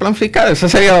gustó el plan fiscal? Esa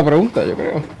sería la pregunta, yo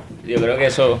creo. Yo creo que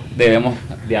eso debemos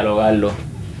dialogarlo.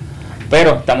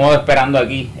 Pero estamos esperando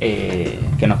aquí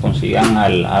que nos consigan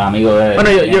al amigo de... Bueno,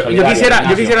 yo quisiera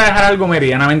dejar algo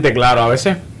meridianamente claro. A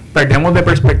veces perdemos de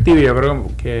perspectiva y yo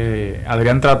creo que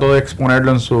Adrián trató de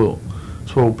exponerlo en su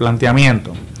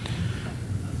planteamiento.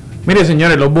 Mire,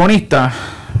 señores, los bonistas,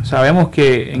 sabemos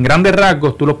que en grandes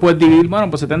rasgos tú los puedes dividir, bueno,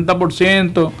 pues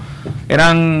 70%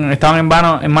 estaban en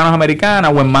manos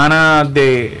americanas o en manos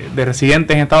de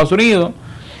residentes en Estados Unidos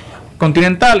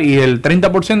continental, y el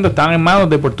 30% estaban en manos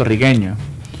de puertorriqueños.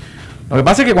 Lo que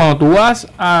pasa es que cuando tú vas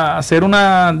a hacer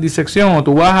una disección o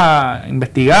tú vas a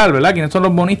investigar, ¿verdad?, quiénes son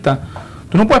los bonistas,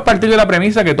 tú no puedes partir de la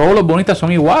premisa que todos los bonistas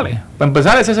son iguales. Para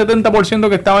empezar, ese 70%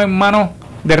 que estaba en manos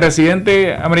de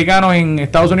residentes americanos en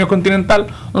Estados Unidos continental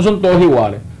no son todos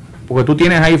iguales, porque tú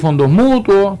tienes ahí fondos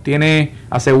mutuos, tienes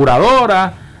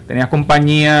aseguradoras, tenías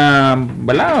compañías,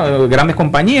 ¿verdad?, grandes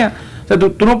compañías. O sea,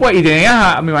 tú no puedes, y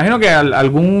tenías, me imagino que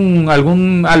algún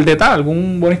Aldetal,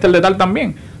 algún bonista Aldetal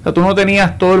también. O O sea, tú no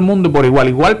tenías todo el mundo por igual.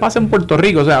 Igual pasa en Puerto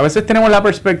Rico. O sea, a veces tenemos la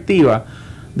perspectiva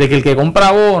de que el que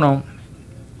compra bono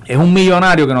es un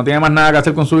millonario que no tiene más nada que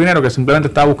hacer con su dinero, que simplemente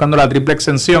estaba buscando la triple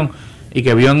exención y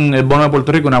que vio en el bono de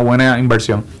Puerto Rico una buena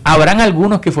inversión. Habrán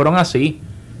algunos que fueron así.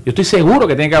 Yo estoy seguro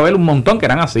que tiene que haber un montón que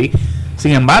eran así.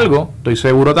 Sin embargo, estoy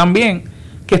seguro también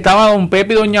que estaba don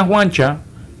Pepe y doña Juancha,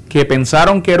 que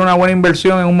pensaron que era una buena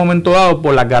inversión en un momento dado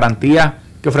por las garantías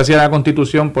que ofrecía la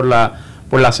Constitución, por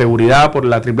la seguridad, por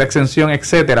la triple exención,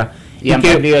 etcétera. Y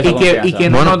que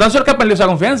no tan solo que han perdido esa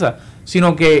confianza,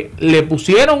 sino que le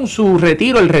pusieron su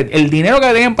retiro, el dinero que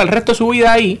tenían para el resto de su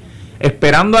vida ahí,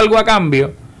 esperando algo a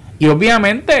cambio, y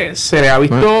obviamente se le ha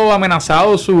visto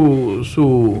amenazado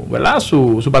su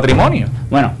patrimonio.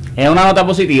 Bueno, es una nota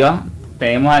positiva.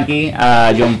 Tenemos aquí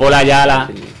a John Paul Ayala,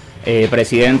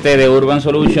 presidente de Urban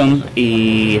Solutions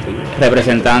y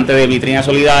representante de Vitrina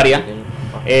Solidaria.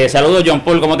 Saludos, John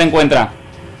Paul, ¿cómo te encuentras?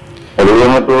 Saludos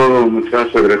a todos,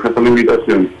 muchachos, gracias por la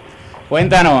invitación.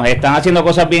 Cuéntanos, están haciendo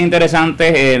cosas bien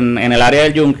interesantes en el área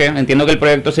del Yunque. Entiendo que el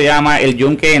proyecto se llama El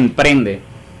Yunque Emprende.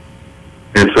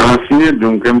 Eso es así, el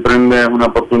Yunque Emprende es una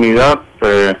oportunidad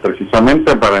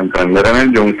precisamente para emprender en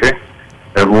el Yunque.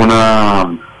 Es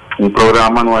un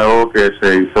programa nuevo que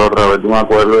se hizo a través de un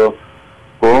acuerdo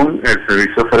con el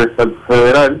Servicio Forestal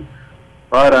Federal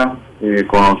para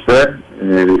conocer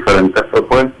diferentes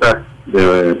propuestas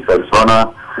de personas,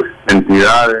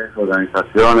 entidades,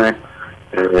 organizaciones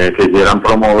que quieran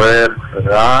promover,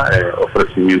 ¿verdad?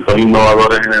 Ofrecimientos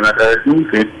innovadores en el área del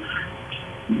Yunque.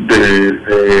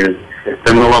 De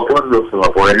este nuevo acuerdo se va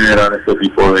a poder generar este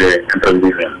tipo de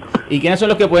emprendimiento. ¿Y quiénes son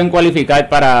los que pueden cualificar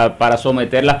para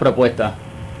someter las propuestas?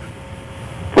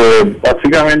 Pues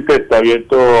básicamente está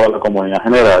abierto a la comunidad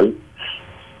general.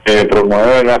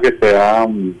 Promueve, ¿verdad?, que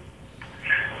sean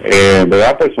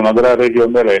 ¿verdad?, personas de la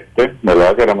región del este,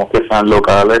 ¿verdad? Queremos que sean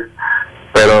locales,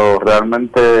 pero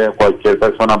realmente cualquier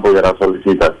persona pudiera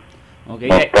solicitar. Okay.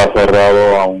 No está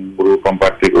cerrado a un grupo en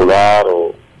particular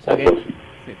o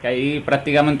que hay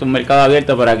prácticamente un mercado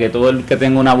abierto para que todo el que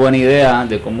tenga una buena idea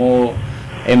de cómo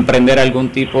emprender algún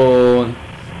tipo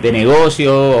de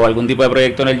negocio o algún tipo de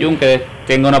proyecto en el Yunque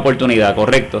tenga una oportunidad,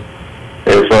 ¿correcto?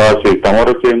 Eso es así. Estamos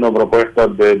recibiendo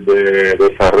propuestas de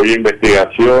desarrollo e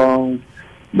investigación,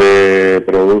 de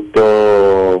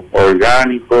productos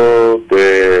orgánicos,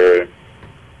 de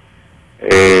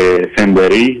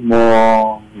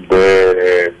senderismo,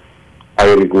 de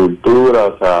agricultura,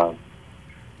 o sea,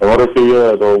 hemos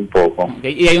recibido de todo un poco.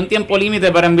 Okay. ¿Y hay un tiempo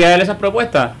límite para enviar esas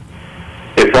propuestas?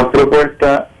 Esas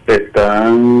propuestas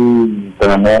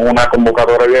tenemos una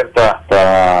convocatoria abierta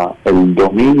hasta el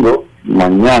domingo,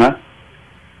 mañana,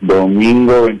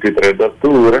 domingo 23 de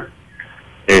octubre.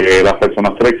 Las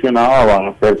personas seleccionadas van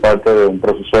a ser parte de un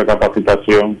proceso de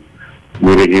capacitación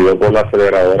dirigido por la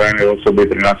Aceleradora de Negocios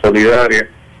Vitrina Solidaria.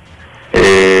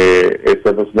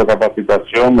 Este proceso de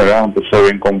capacitación, ¿verdad?, un proceso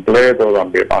bien completo.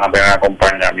 También van a tener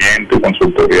acompañamiento y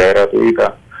consultoría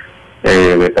gratuita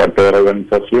de parte de la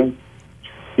organización,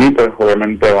 y pues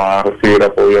obviamente van a recibir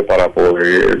apoyo para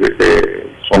poder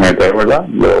someter, ¿verdad?,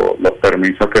 los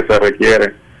permisos que se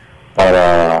requieren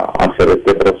para hacer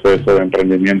este proceso de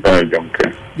emprendimiento en el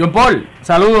Yunque. John Paul,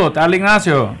 saludos, te habla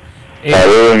Ignacio.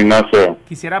 Saludos, Ignacio.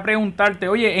 Quisiera preguntarte,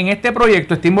 oye, en este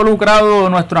proyecto está involucrado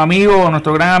nuestro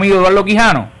gran amigo Eduardo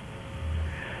Quijano.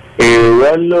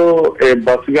 Eduardo,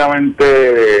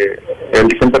 básicamente, él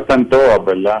siempre está en todas,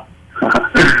 ¿verdad?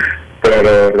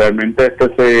 Pero realmente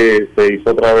esto se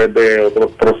hizo a través de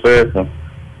otros procesos,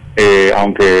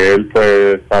 aunque él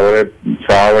pues sabe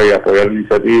y apoya la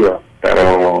iniciativa,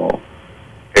 pero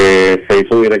se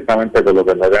hizo directamente con lo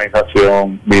que es la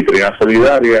organización Vitrina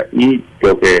Solidaria y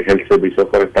lo que es el Servicio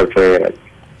Forestal Federal.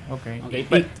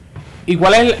 Okay. ¿Y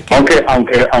cuál es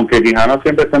aunque Quijano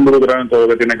siempre está involucrado en todo lo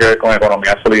que tiene que ver con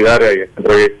economía solidaria, y este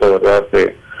proyecto, ¿verdad?,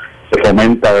 se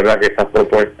fomenta, ¿verdad?, que estas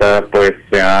propuestas pues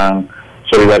sean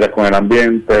solidarias con el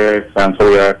ambiente, sean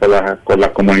solidarias con las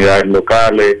comunidades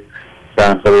locales,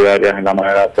 sean solidarias en la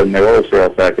manera de hacer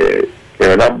negocio, o sea que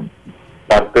 ¿verdad?,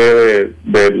 parte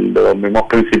de los mismos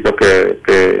principios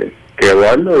que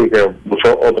Eduardo y que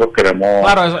muchos otros queremos.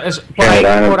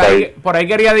 Claro, por ahí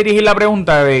quería dirigir la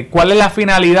pregunta de cuál es la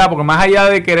finalidad, porque más allá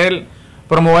de querer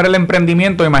promover el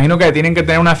emprendimiento, imagino que tienen que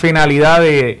tener una finalidad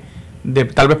de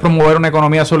tal vez promover una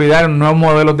economía solidaria, nuevos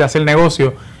modelos de hacer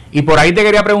negocio. Y por ahí te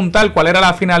quería preguntar cuál era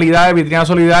la finalidad de Vitrina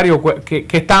Solidario, qué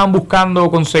estaban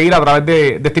buscando conseguir a través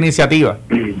de esta iniciativa.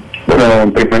 Bueno,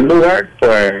 en primer lugar,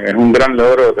 pues es un gran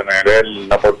logro tener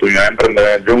la oportunidad de emprender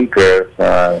en el Yunque. O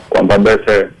sea, cuántas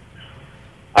veces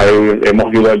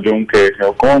hemos ido al Yunque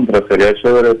o contra, sería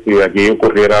chévere si aquí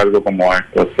ocurriera algo como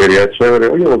esto, sería chévere,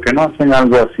 oye, ¿por qué no hacen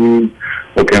algo así?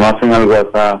 ¿por qué no hacen algo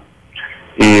así?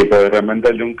 Y pues realmente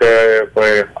el yunque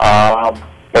pues ha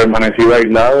permanecido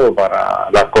aislado para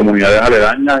las comunidades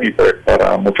aledañas y pues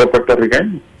para muchos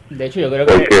puertorriqueños. De hecho, yo creo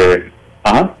que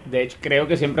de hecho creo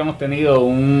que siempre hemos tenido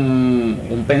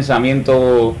un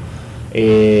pensamiento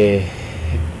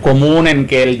común en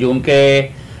que el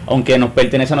yunque, aunque nos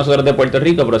pertenece a nosotros de Puerto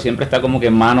Rico, pero siempre está como que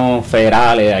en manos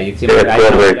federales. Ahí siempre es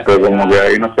correcto, como que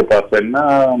ahí no se puede hacer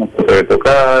nada, no se puede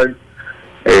tocar.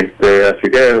 Así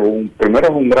que primero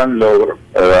es un gran logro,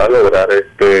 ¿verdad? Lograr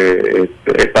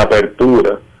esta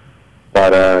apertura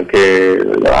para que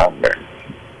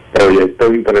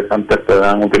proyectos interesantes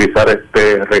puedan utilizar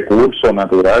este recurso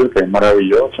natural que es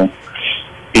maravilloso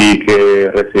y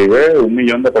que recibe 1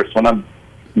 millón de personas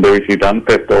de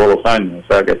visitantes todos los años.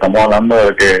 O sea, que estamos hablando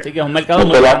de que, sí, que es un mercado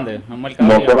muy grande,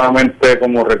 no solamente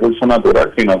como recurso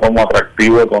natural, sino como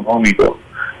atractivo económico.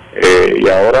 Y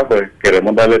ahora pues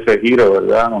queremos darle ese giro,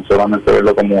 ¿verdad? No solamente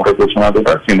verlo como un recurso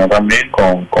natural, sino también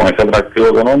con ese atractivo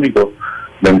económico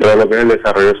dentro de lo que es el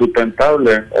desarrollo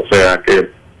sustentable, o sea que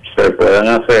se puedan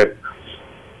hacer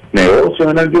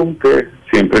negocios en el yunque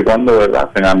siempre y cuando, ¿verdad?,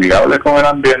 sean amigables con el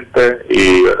ambiente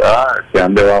y, ¿verdad?,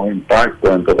 sean de bajo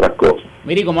impacto, entre otras cosas.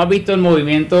 Miri, ¿cómo has visto el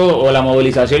movimiento o la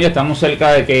movilización? Ya estamos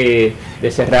cerca de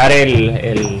cerrar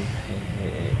el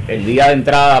día de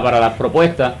entrada para las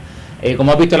propuestas.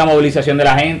 ¿Cómo has visto la movilización de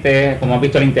la gente? ¿Cómo has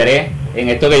visto el interés en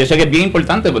esto que yo sé que es bien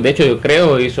importante? Pues de hecho yo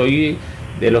creo y soy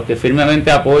de los que firmemente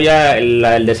apoya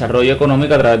el desarrollo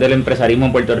económico a través del empresarismo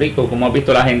en Puerto Rico. ¿Cómo has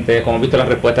visto la gente? ¿Cómo has visto la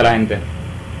respuesta de la gente?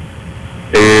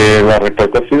 La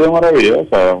respuesta ha sido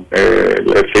maravillosa.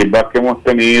 El feedback que hemos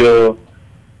tenido,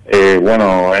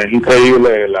 bueno, es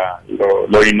increíble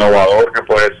lo innovador que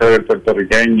puede ser el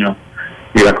puertorriqueño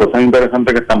y las cosas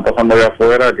interesantes que están pasando allá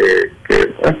afuera que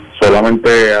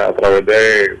solamente a través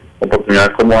de oportunidades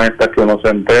como estas que uno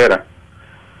se entera,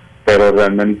 pero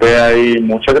realmente hay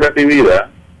mucha creatividad,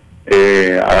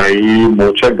 hay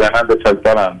muchas ganas de echar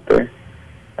para adelante,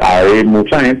 hay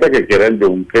mucha gente que quiere el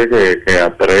yunque, que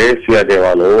aprecia, que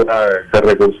valora ese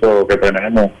recurso que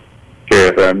tenemos,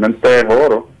 que realmente es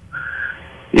oro.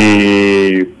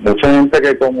 Y mucha gente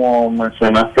que, como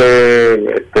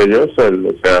mencionaste, Josel,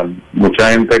 o sea,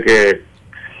 mucha gente que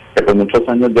por muchos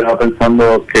años lleva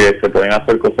pensando que se pueden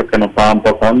hacer cosas que no estaban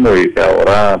pasando y que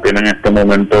ahora tienen este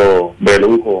momento de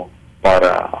lujo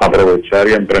para aprovechar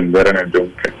y emprender en el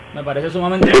yunque. Me parece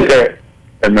sumamente Así que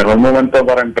el mejor momento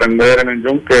para emprender en el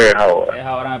yunque es ahora. Es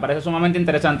ahora, me parece sumamente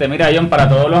interesante. Mira, John, para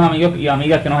todos los amigos y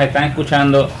amigas que nos están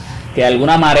escuchando, que de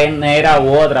alguna manera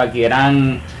u otra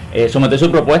quieran someter su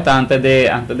propuesta antes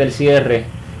del cierre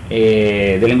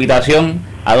de la invitación,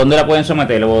 ¿a dónde la pueden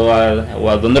someter o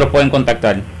a dónde los pueden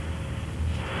contactar?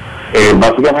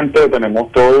 Básicamente tenemos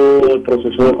todo el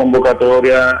proceso de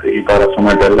convocatoria y para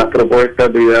someter las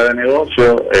propuestas de idea de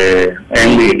negocio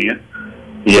en línea,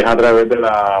 y es a través de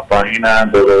la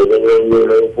página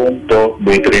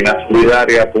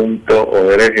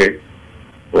www.vitrinasolidaria.org.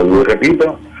 Pues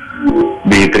repito,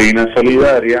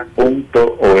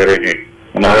 vitrinasolidaria.org.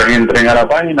 Una vez entren a la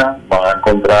página van a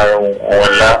encontrar un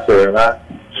enlace, ¿verdad?,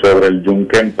 sobre el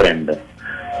Yunque Emprende,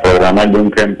 programa El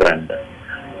Yunque Emprende.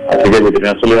 Así que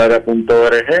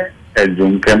vitrinasolidaria.org, el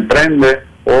Yunque Emprende,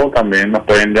 o también nos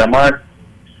pueden llamar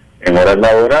en horas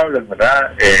laborables,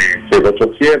 ¿verdad?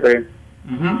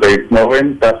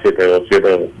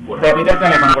 687-690-7272. Repite el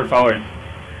teléfono, por favor.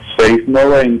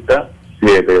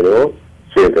 690-7272.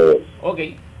 Ok,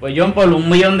 pues John, por 1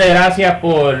 millón de gracias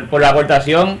por la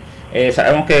aportación.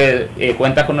 Sabemos que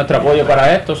cuentas con nuestro apoyo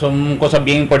para esto. Son cosas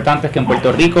bien importantes que en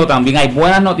Puerto Rico también hay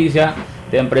buenas noticias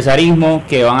de empresarismo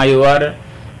que van a ayudar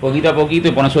poquito a poquito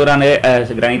y poner su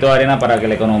granito de arena para que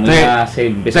la economía se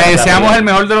empiece a desarrollar. Deseamos el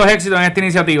mejor de los éxitos en esta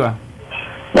iniciativa.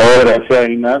 No, gracias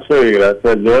Ignacio y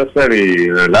gracias Joseph y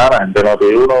de verdad la gente de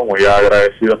Noti1 muy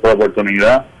agradecidos por la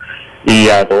oportunidad, y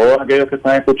a todos aquellos que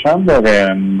están escuchando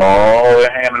que no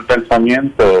dejen en el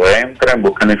pensamiento, entren,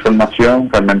 busquen la información.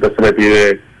 Realmente se le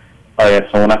pide,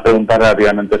 son unas preguntas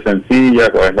relativamente sencillas: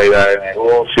 cuál es la idea de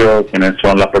negocio, quiénes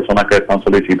son las personas que están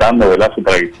solicitando, ¿verdad?, su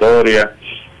trayectoria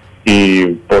y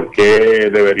por qué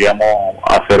deberíamos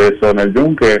hacer eso en el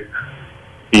yunque,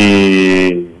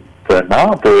 y pues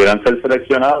nada, pudieran ser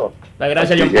seleccionados.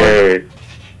 Gracias, John. Que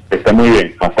esté muy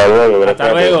bien. Hasta luego. Gracias.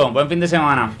 Hasta luego. Buen fin de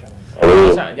semana.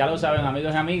 Ya lo saben,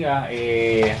 amigos y amigas,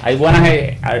 hay buenas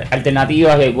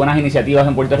alternativas y hay buenas iniciativas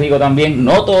en Puerto Rico también.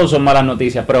 No todos son malas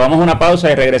noticias, pero vamos a una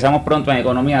pausa y regresamos pronto en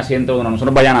Economía 101. No se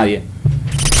nos vaya nadie.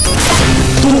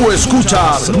 Tú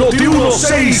escuchas Noti1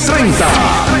 630.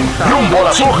 Rumbo a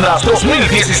las urnas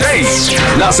 2016.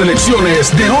 Las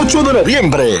elecciones de 8 de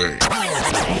noviembre.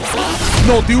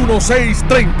 Noti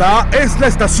 1630 es la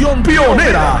estación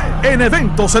pionera en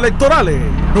eventos electorales.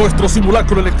 Nuestro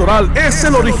simulacro electoral es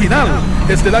el original,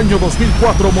 desde el año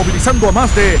 2004 movilizando a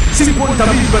más de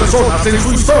 50,000 personas en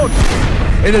su historia.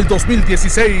 En el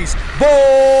 2016,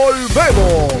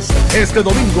 volvemos. Este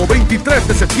domingo 23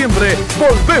 de septiembre,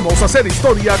 volvemos a hacer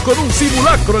historia con un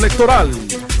simulacro electoral.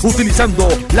 Utilizando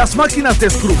las máquinas de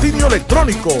escrutinio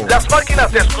electrónico.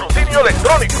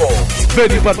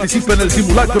 Ven y participa en el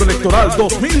simulacro electoral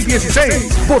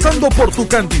 2016, votando por tu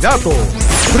candidato.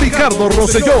 Ricardo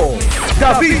Rosselló,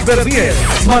 David Bernier,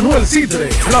 Manuel Sidre,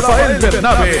 Rafael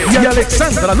Bernabe y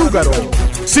Alexandra Lúgaro.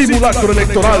 Simulacro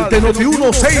electoral de Noti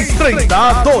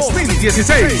 1630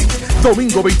 2016.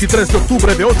 Domingo 23 de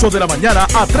octubre de 8 de la mañana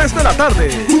a 3 de la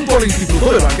tarde. Junto al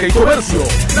Instituto de Banca y Comercio,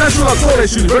 National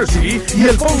College University y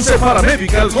el Ponce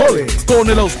Paramedical College. Con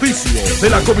el auspicio de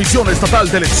la Comisión Estatal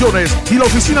de Elecciones y la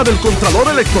Oficina del Contralor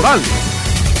Electoral.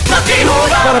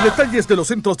 Para detalles de los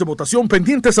centros de votación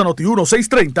pendientes a Noti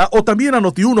 1630 o también a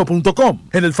notiuno.com,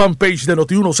 en el fanpage de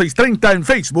Noti 1630 en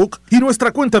Facebook y nuestra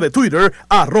cuenta de Twitter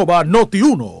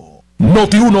 @Noti1.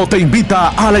 Noti1 te invita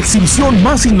a la exhibición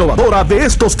más innovadora de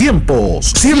estos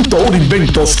tiempos. 101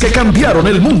 inventos que cambiaron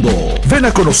el mundo. Ven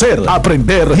a conocer,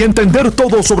 aprender y entender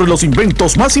todo sobre los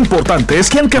inventos más importantes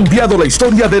que han cambiado la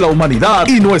historia de la humanidad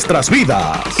y nuestras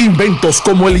vidas. Inventos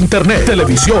como el Internet,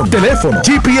 televisión, teléfono,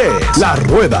 GPS, la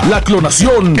rueda, la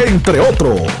clonación, entre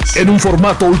otros. En un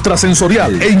formato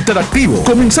ultrasensorial e interactivo.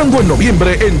 Comenzando en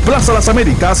noviembre en Plaza Las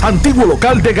Américas, antiguo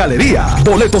local de Galería.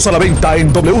 Boletos a la venta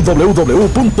en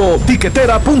www.tiquetera.in.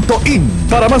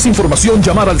 Para más información,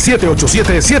 llamar al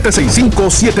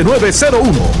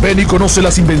 787-765-7901. Ven y conoce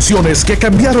las invenciones que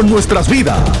cambiaron nuestras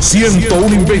vidas.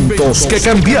 101 inventos que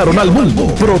cambiaron al mundo.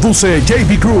 Produce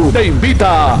JB Group. Te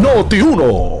invita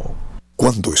Noti1.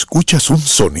 Cuando escuchas un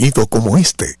sonido como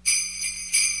este,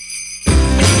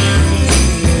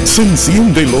 se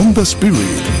enciende el Honda Spirit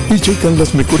y llegan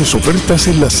las mejores ofertas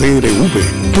en la CR-V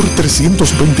por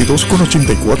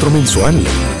 $322,84 mensual,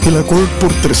 el Accord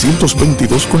por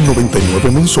 $322,99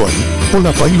 mensual o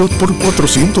la Pilot por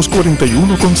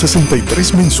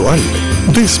 $441,63 mensual.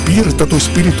 Despierta tu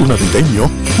espíritu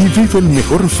navideño y vive el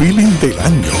mejor feeling del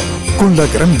año con la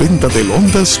gran venta del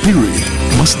Honda Spirit.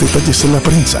 Más detalles en la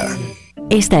prensa.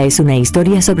 Esta es una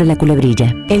historia sobre la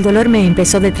culebrilla. El dolor me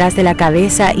empezó detrás de la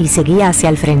cabeza y seguía hacia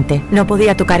el frente. No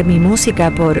podía tocar mi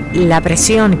música por la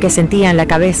presión que sentía en la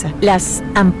cabeza. Las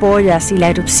ampollas y la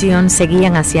erupción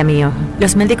seguían hacia mi ojo.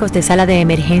 Los médicos de sala de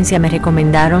emergencia me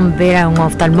recomendaron ver a un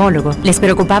oftalmólogo. Les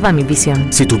preocupaba mi visión.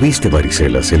 Si tuviste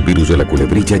varicelas, el virus de la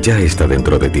culebrilla ya está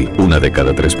dentro de ti. 1 de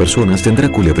cada 3 personas tendrá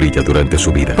culebrilla durante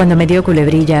su vida. Cuando me dio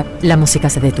culebrilla, la música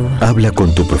se detuvo. Habla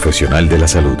con tu profesional de la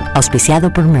salud.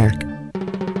 Auspiciado por Merck.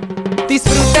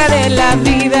 Disfruta de la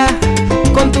vida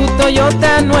con tu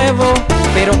Toyota nuevo,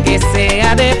 pero que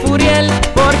sea de Furiel,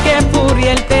 porque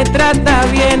Furiel te trata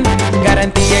bien.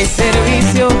 Garantía y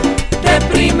servicio de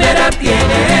primera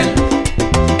tiene él.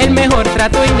 El mejor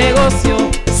trato y negocio,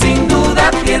 sin duda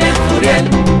tiene Furiel.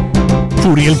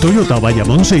 Furiel Toyota,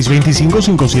 Bayamón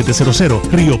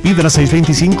 625-5700, Río Piedra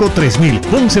 625-3000,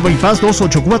 Ponce Bypass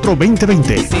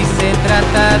 284-2020. Si se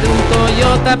trata de un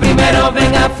Toyota, primero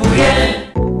ven a Furiel.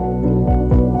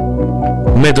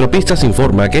 Metropistas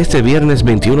informa que este viernes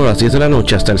 21 a las 10 de la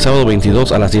noche hasta el sábado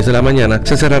 22 a las 10 de la mañana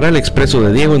se cerrará el expreso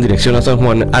de Diego en dirección a San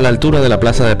Juan a la altura de la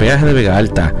plaza de peaje de Vega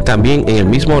Alta. También en el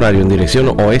mismo horario en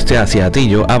dirección oeste hacia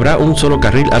Atillo habrá un solo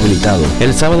carril habilitado.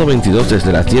 El sábado 22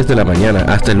 desde las 10 de la mañana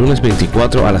hasta el lunes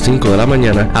 24 a las 5 de la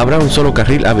mañana habrá un solo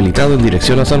carril habilitado en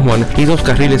dirección a San Juan y 2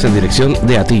 carriles en dirección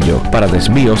de Atillo. Para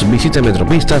desvíos visite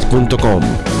metropistas.com.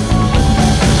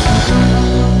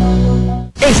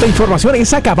 Esta información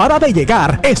es acabada de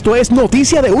llegar. Esto es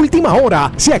noticia de última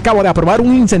hora. Se acaba de aprobar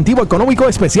un incentivo económico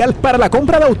especial para la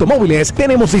compra de automóviles.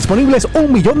 Tenemos disponibles $1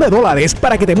 millón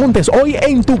para que te montes hoy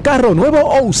en tu carro nuevo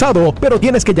o usado. Pero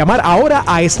tienes que llamar ahora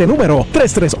a este número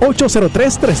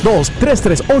 338-0332.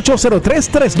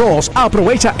 338-0332.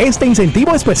 Aprovecha este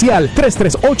incentivo especial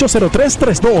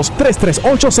 338-0332.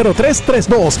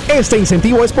 338-0332. Este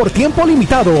incentivo es por tiempo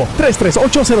limitado.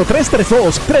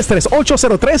 338-0332.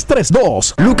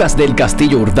 338-0332. Lucas del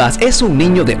Castillo Urdaz es un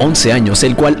niño de 11 años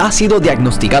el cual ha sido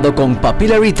diagnosticado con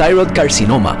Papillary Thyroid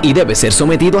Carcinoma y debe ser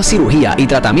sometido a cirugía y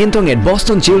tratamiento en el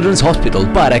Boston Children's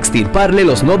Hospital para extirparle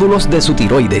los nódulos de su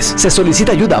tiroides. Se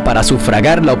solicita ayuda para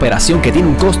sufragar la operación que tiene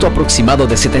un costo aproximado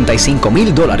de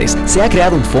 $75,000. Se ha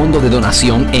creado un fondo de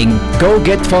donación en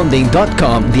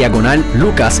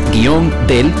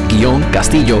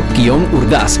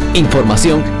gogetfunding.com/Lucas-del-Castillo-Urdaz.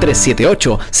 Información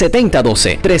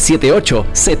 378-7012.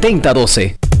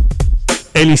 378-7012.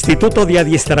 El Instituto de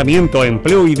Adiestramiento,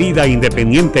 Empleo y Vida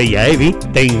Independiente IAEVI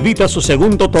te invita a su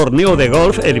segundo torneo de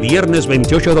golf el viernes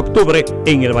 28 de octubre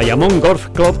en el Bayamón Golf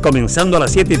Club comenzando a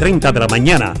las 7:30 de la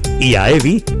mañana.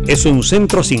 IAEVI es un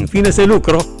centro sin fines de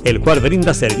lucro, el cual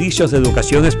brinda servicios de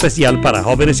educación especial para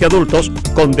jóvenes y adultos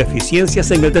con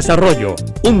deficiencias en el desarrollo.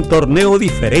 Un torneo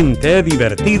diferente,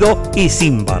 divertido y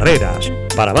sin barreras.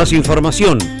 Para más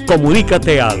información,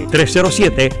 comunícate al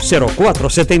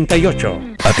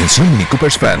 307-0478. Atención Mini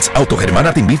Coopers fans,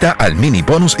 Autogermana te invita al Mini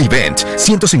Bonus Event.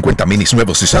 150 minis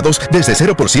nuevos usados desde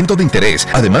 0% de interés.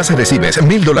 Además recibes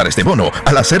 $1,000 de bono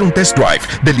al hacer un test drive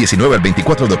del 19 al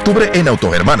 24 de octubre en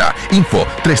Autogermana. Info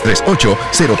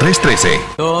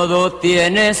 338-0313. Todo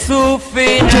tiene su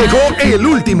fin. Llegó el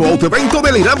último autoevento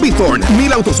del Irán Bithorn.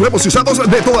 1,000 autos nuevos y usados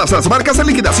de todas las marcas en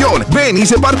liquidación. Ven y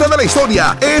sé parte de la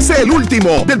historia. Es el último.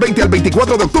 Del 20 al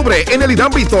 24 de octubre en el Irán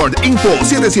Bithorn. Info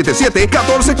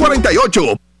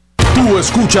 777-1448. Tú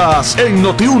escuchas en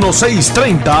Noti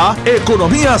 1630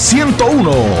 Economía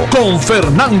 101 con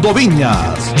Fernando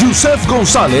Viñas, Yusef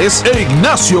González e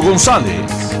Ignacio González.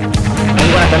 Muy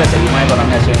buenas tardes, seguimos en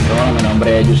Economía 101. Mi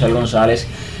nombre es Yusef González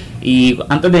y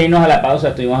antes de irnos a la pausa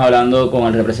estuvimos hablando con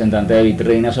el representante de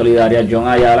Vitrina Solidaria, John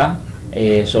Ayala,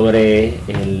 sobre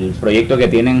el proyecto que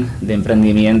tienen de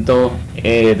emprendimiento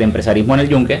de empresarismo en el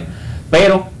Yunque,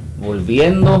 pero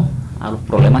volviendo a los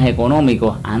problemas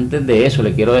económicos, antes de eso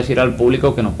le quiero decir al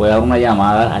público que nos puede dar una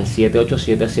llamada al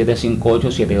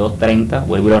 787-758-7230,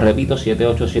 vuelvo y lo repito,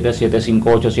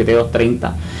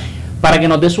 787-758-7230, para que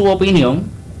nos dé su opinión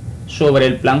sobre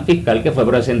el plan fiscal que fue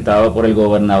presentado por el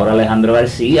gobernador Alejandro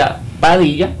García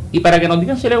Padilla, y para que nos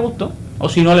digan si le gustó o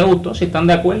si no le gustó, si están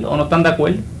de acuerdo o no están de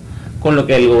acuerdo con lo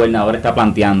que el gobernador está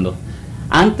planteando.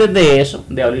 Antes de eso,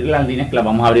 de abrir las líneas que las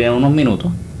vamos a abrir en unos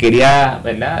minutos, quería,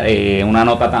 ¿verdad?, una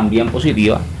nota también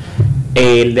positiva.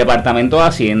 El Departamento de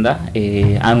Hacienda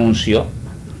anunció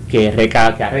que ha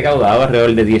recaudado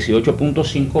alrededor de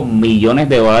 $18.5 millones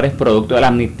producto de la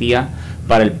amnistía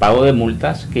para el pago de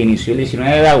multas que inició el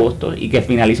 19 de agosto y que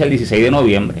finaliza el 16 de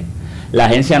noviembre. La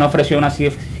agencia no ofreció una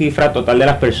cifra total de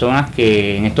las personas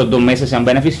que en estos 2 meses se han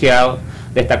beneficiado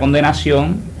de esta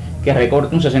condenación, que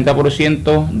recorta un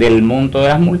 60% del monto de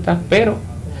las multas, pero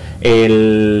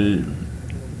el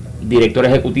director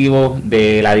ejecutivo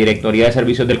de la Directoría de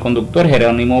Servicios del Conductor,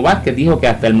 Jerónimo Vázquez, dijo que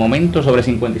hasta el momento sobre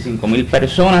 55,000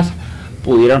 personas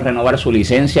pudieron renovar su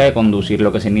licencia de conducir,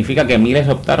 lo que significa que miles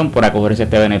optaron por acogerse a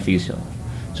este beneficio.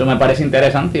 Eso me parece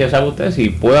interesante y ya sabe usted, si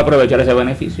puede aprovechar ese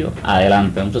beneficio,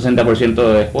 adelante, un 60%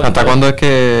 de descuento. ¿Hasta cuándo es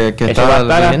que eso va a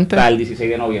estar hasta el 16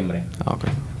 de noviembre.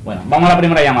 Okay. Bueno, vamos a la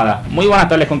primera llamada. Muy buenas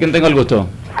tardes, ¿con quién tengo el gusto?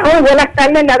 Muy buenas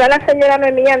tardes, nada, la señora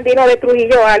Noemí Andino de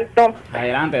Trujillo Alto.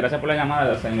 Adelante, gracias por la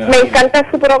llamada, señora. Me encanta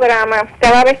su programa,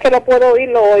 cada vez que lo puedo oír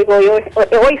lo oigo.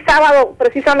 Hoy sábado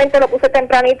precisamente lo puse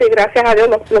tempranito y gracias a Dios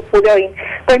lo pude oír.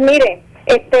 Pues mire,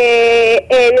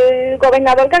 el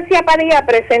gobernador García Padilla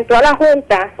presentó a la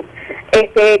Junta,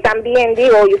 también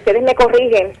digo, y ustedes me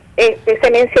corrigen,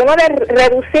 se mencionó de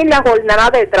reducir la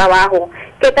jornada de trabajo.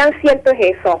 ¿Qué tan cierto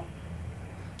es eso?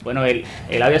 Bueno, él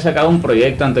había sacado un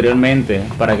proyecto anteriormente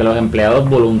para que los empleados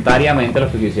voluntariamente,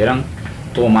 los que quisieran,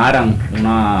 tomaran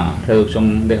una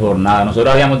reducción de jornada.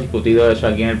 Nosotros habíamos discutido eso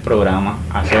aquí en el programa.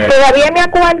 Todavía me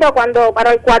acuerdo cuando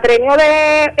para el cuatrenio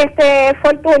de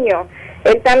Fortuño,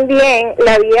 él también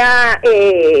le había,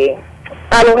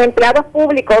 a los empleados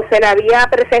públicos se le había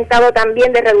presentado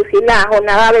también de reducir la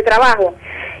jornada de trabajo,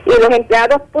 y los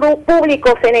empleados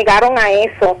públicos se negaron a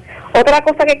eso. Otra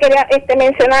cosa que quería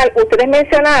mencionar, ustedes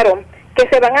mencionaron que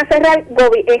se van a cerrar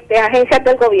agencias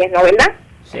del gobierno, ¿verdad?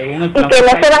 Y que no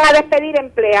se van a despedir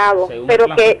empleados, pero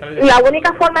que la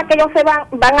única forma que ellos se van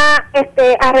a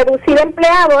reducir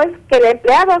empleados es que el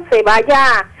empleado se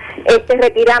vaya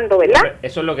retirando, ¿verdad?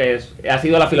 Eso es lo que ha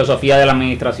sido la filosofía de la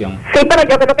administración. Sí, pero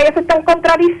yo creo que ellos se están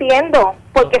contradiciendo,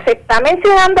 porque se está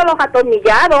mencionando los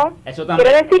atornillados. Eso también,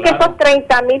 quiere decir, claro, que esos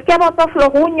 30,000 que votó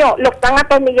Flojuño lo están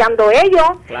atornillando ellos,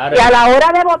 claro, y a la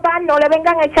hora de votar no le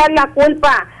vengan a echar la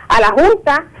culpa a la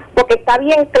Junta, porque está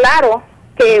bien claro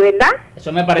que, ¿verdad?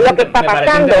 Eso me parece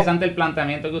interesante el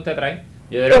planteamiento que usted trae.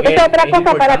 Yo creo que otra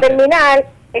cosa para terminar.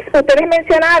 Ustedes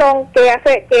mencionaron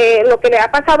que lo que le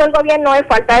ha pasado al gobierno es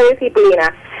falta de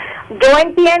disciplina. Yo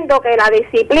entiendo que la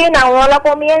disciplina uno la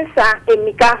comienza, en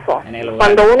mi caso,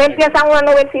 cuando uno empieza en una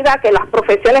universidad, que las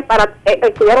profesiones para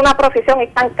estudiar una profesión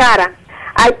es tan cara,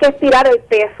 hay que estirar el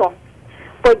peso.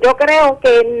 Pues yo creo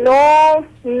que no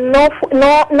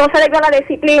se debió a la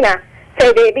disciplina,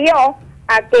 se debió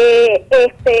a que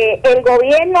el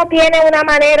gobierno tiene una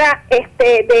manera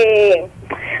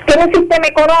tiene un sistema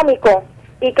económico,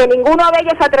 y que ninguno de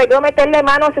ellos se atrevió a meterle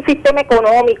mano a ese sistema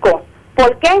económico.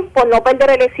 ¿Por qué? Por no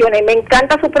perder elecciones. Me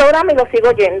encanta su programa y lo sigo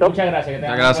oyendo. Muchas gracias.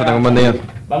 Gracias, tengo un buen día.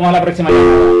 Vamos a la próxima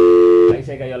llamada. Ahí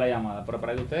se cayó la llamada. Pero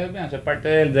para que ustedes vean, eso es parte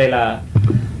de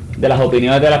las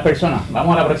opiniones de las personas.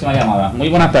 Vamos a la próxima llamada. Muy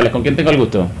buenas tardes. ¿Con quién tengo el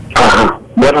gusto?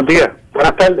 Buenos días.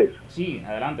 Buenas tardes. Sí,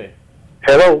 adelante.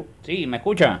 Hello. Sí, ¿me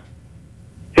escucha?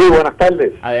 Sí, buenas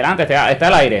tardes. Adelante, está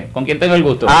al aire. ¿Con quién tengo el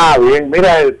gusto? Bien.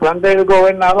 Mira, el plan del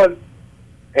gobernador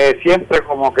siempre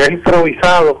como que es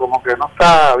improvisado, como que no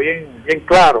está bien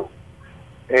claro.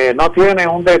 No tiene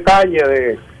un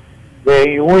detalle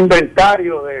de un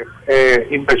inventario de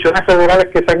inversiones federales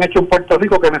que se han hecho en Puerto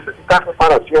Rico que necesitan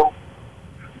reparación,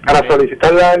 para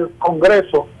solicitarle al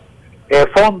Congreso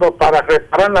fondos para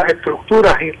reparar las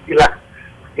estructuras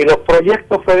y los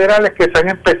proyectos federales que se han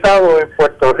empezado en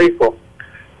Puerto Rico.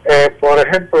 Por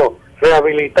ejemplo,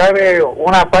 rehabilitar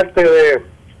una parte de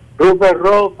Rupert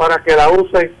Road para que la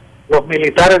usen los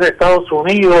militares de Estados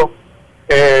Unidos,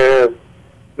 el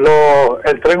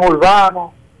tren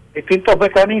urbano, distintos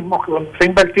mecanismos donde se ha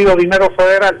invertido dinero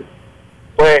federal.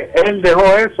 Pues él dejó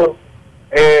eso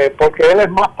porque él es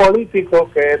más político,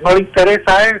 que no le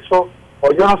interesa eso,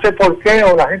 o yo no sé por qué,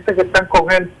 o la gente que están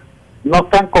con él no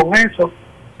están con eso,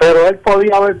 pero él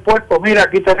podía haber puesto, mira,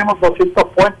 aquí tenemos 200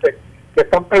 puentes que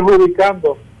están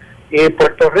perjudicando, y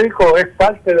Puerto Rico es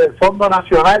parte del Fondo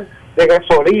Nacional de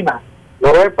Gasolina,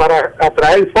 lo ve, para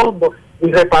atraer fondos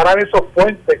y reparar esos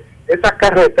puentes, esas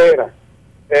carreteras.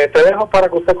 Te dejo para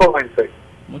que usted comente.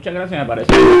 Muchas gracias, me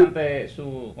parece interesante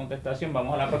su contestación.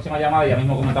 Vamos a la próxima llamada y ya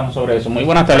mismo comentamos sobre eso. Muy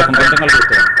buenas tardes, ¿con quién tengo el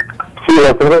gusto? Sí,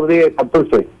 doctor Rodríguez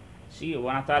Santurce. Sí,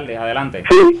 buenas tardes, adelante.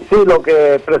 Sí, lo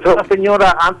que expresó la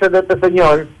señora antes de este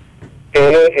señor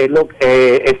es lo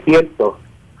que es cierto.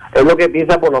 Es lo que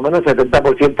piensa por lo menos el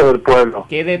 70% del pueblo.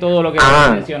 ¿Qué de todo lo que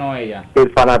mencionó ella?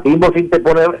 El fanatismo se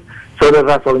interpone sobre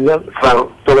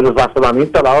el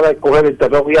razonamiento a la hora de coger el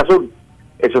terreno y azul.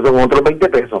 Esos son otros 20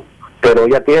 pesos. Pero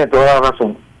ella tiene toda la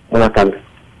razón. Buenas tardes.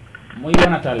 Muy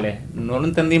buenas tardes. No lo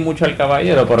entendí mucho al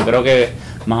caballero, pero creo que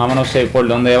más o menos sé por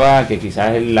dónde va, que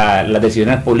quizás las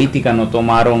decisiones políticas no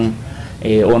tomaron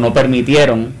o no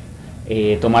permitieron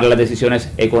tomar las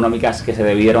decisiones económicas que se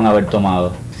debieron haber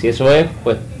tomado. Si eso es,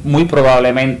 pues muy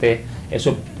probablemente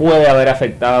eso puede haber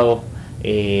afectado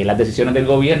las decisiones del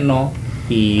gobierno,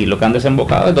 y lo que han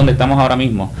desembocado es donde estamos ahora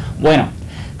mismo. Bueno,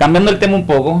 cambiando el tema un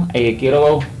poco,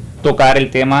 quiero tocar el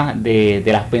tema de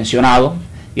los pensionados,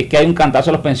 y es que hay un cantazo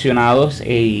a los pensionados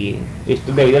y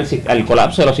esto es debido al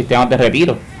colapso de los sistemas de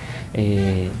retiro.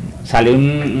 Salió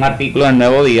un artículo en el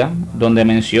Nuevo Día donde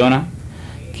menciona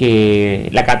que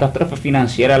la catástrofe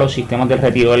financiera de los sistemas de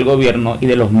retiro del gobierno y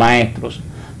de los maestros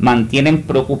mantienen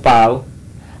preocupados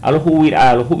a los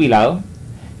jubilados,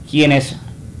 quienes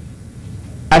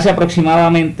hace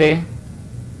aproximadamente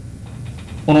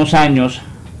unos años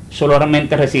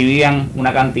solamente recibían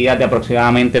una cantidad de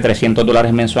aproximadamente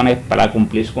 $300 mensuales para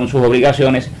cumplir con sus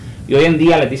obligaciones, y hoy en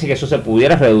día les dice que eso se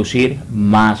pudiera reducir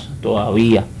más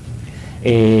todavía.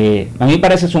 A mí me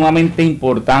parece sumamente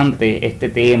importante este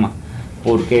tema,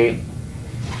 porque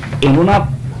en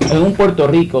un Puerto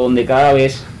Rico donde cada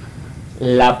vez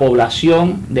la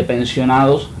población de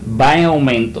pensionados va en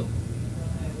aumento,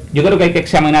 yo creo que hay que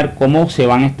examinar cómo se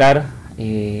van a estar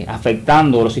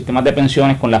afectando los sistemas de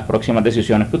pensiones con las próximas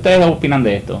decisiones. ¿Qué ustedes opinan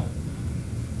de esto?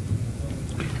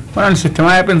 Bueno, el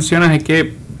sistema de pensiones hay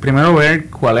que primero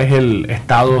ver cuál es el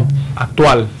estado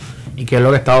actual y qué es lo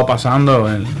que ha estado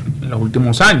pasando en los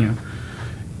últimos años.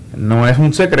 No es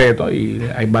un secreto, y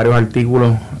hay varios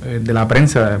artículos de la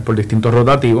prensa por distintos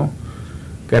rotativos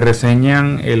que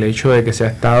reseñan el hecho de que se ha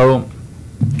estado,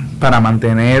 para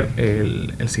mantener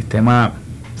el sistema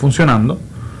funcionando,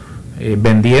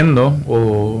 vendiendo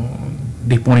o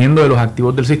disponiendo de los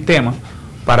activos del sistema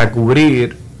para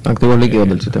cubrir activos líquidos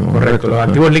del sistema. Correcto, los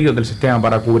activos líquidos del sistema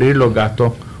para cubrir los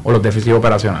gastos o los déficits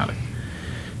operacionales.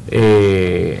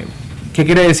 ¿Qué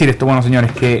quiere decir esto? Bueno,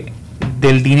 señores, que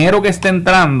del dinero que está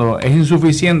entrando es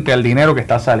insuficiente al dinero que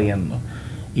está saliendo.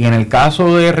 Y en el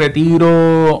caso de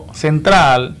Retiro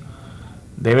Central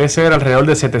debe ser alrededor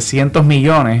de 700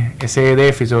 millones ese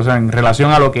déficit, o sea, en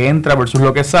relación a lo que entra versus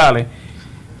lo que sale.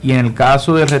 Y en el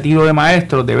caso del retiro de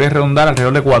maestros debe rondar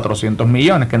alrededor de 400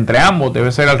 millones, que entre ambos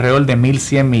debe ser alrededor de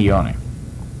 1.100 millones.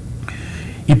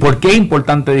 ¿Y por qué es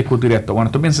importante discutir esto? Bueno,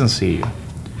 esto es bien sencillo.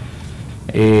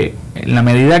 En la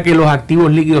medida que los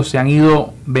activos líquidos se han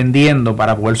ido vendiendo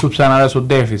para poder subsanar esos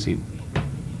déficits,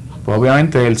 pues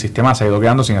obviamente el sistema se ha ido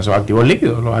quedando sin esos activos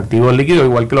líquidos. Los activos líquidos,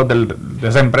 igual que los de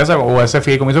esa empresa o ese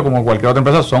fideicomiso, como cualquier otra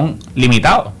empresa, son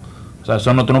limitados. O sea,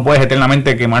 eso no, tú no puedes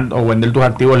eternamente quemar o vender tus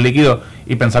activos líquidos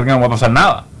y pensar que no va a pasar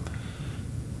nada.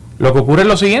 Lo que ocurre es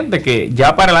lo siguiente, que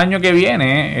ya para el año que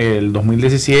viene, el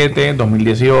 2017,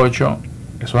 2018,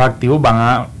 esos activos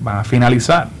van a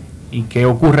finalizar. ¿Y qué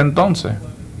ocurre entonces?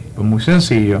 Pues muy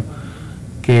sencillo,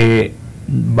 que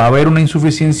va a haber una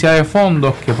insuficiencia de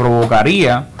fondos que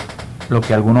provocaría lo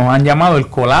que algunos han llamado el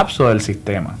colapso del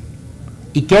sistema.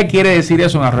 ¿Y qué quiere decir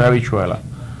eso en Arroyo Habichuela?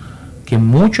 Que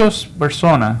muchas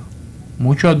personas,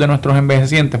 muchos de nuestros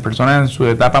envejecientes, personas en su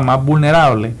etapa más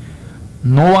vulnerable,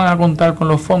 no van a contar con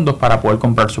los fondos para poder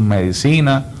comprar sus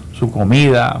medicinas, su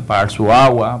comida, pagar su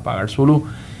agua, pagar su luz.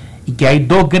 Y que hay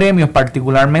dos gremios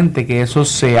particularmente que eso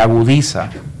se agudiza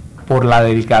por la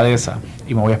delicadeza.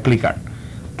 Y me voy a explicar.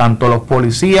 Tanto los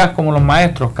policías como los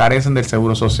maestros carecen del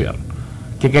seguro social.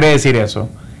 ¿Qué quiere decir eso?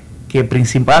 Que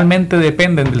principalmente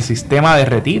dependen del sistema de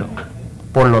retiro.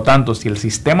 Por lo tanto, si el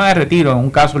sistema de retiro, en un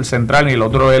caso el central y el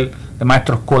otro el de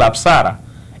maestros, colapsara,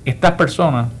 estas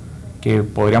personas, que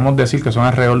podríamos decir que son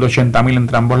alrededor de 80.000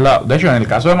 entre ambos lados, de hecho en el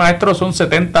caso de maestros son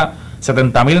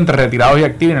 70.000 entre retirados y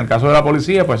activos, en el caso de la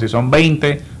policía, pues si son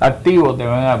 20 activos,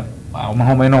 deben haber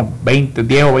más o menos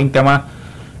 10 o 20 más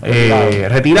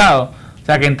retirados. O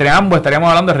sea que entre ambos estaríamos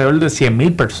hablando de alrededor de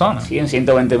 100.000 personas.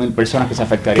 120.000 personas que se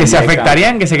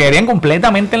afectarían. Que se quedarían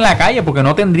completamente en la calle porque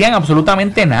no tendrían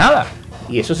absolutamente nada.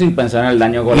 Y eso sin pensar en el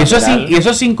daño colateral. Y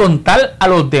eso sin contar a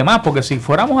los demás, porque si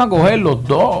fuéramos a coger los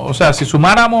dos, o sea, si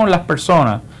sumáramos las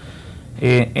personas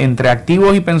entre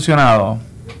activos y pensionados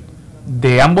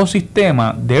de ambos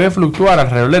sistemas, debe fluctuar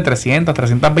alrededor de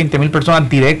 320.000 personas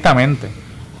directamente,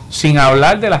 sin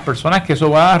hablar de las personas que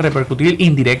eso va a repercutir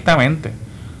indirectamente.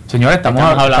 Señores, estamos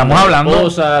hablando de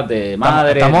esposas, de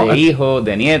madres, de hijos,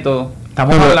 de nietos.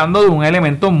 Estamos hablando de un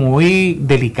elemento muy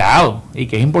delicado y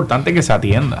que es importante que se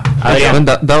atienda.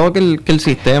 Dado que el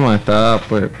sistema está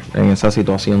pues en esa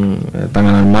situación tan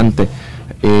alarmante,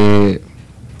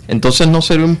 entonces no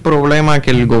sería un problema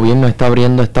que el gobierno está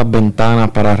abriendo estas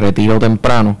ventanas para retiro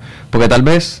temprano, porque tal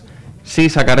vez sí,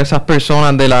 sacar a esas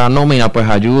personas de la nómina pues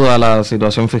ayuda a la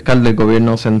situación fiscal del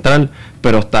gobierno central,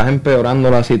 pero estás empeorando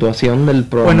la situación del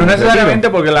programa. Pues no necesariamente,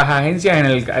 porque las agencias, en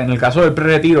el caso del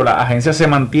pre-retiro, las agencias se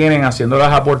mantienen haciendo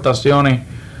las aportaciones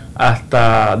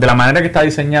hasta de la manera que está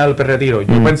diseñado el pre-retiro.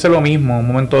 Yo pensé lo mismo en un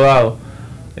momento dado,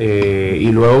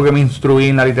 y luego que me instruí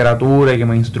en la literatura y que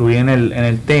me instruí en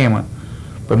el tema,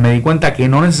 pues me di cuenta que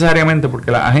no necesariamente,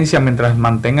 porque las agencias mientras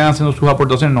mantengan haciendo sus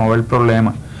aportaciones no va a haber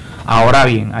problema. Ahora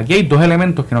bien, aquí hay dos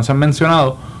elementos que no se han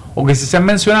mencionado, o que si se han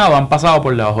mencionado han pasado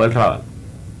por debajo del radar.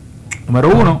 Número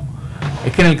uno,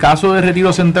 es que en el caso de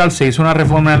Retiro Central se hizo una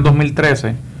reforma en el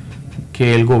 2013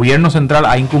 que el gobierno central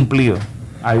ha incumplido.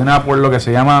 Hay por lo que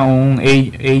se llama un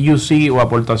AUC o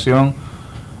aportación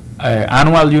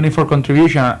Annual Uniform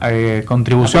Contribution,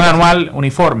 contribución anual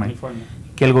uniforme,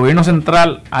 que el gobierno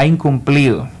central ha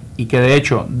incumplido y que de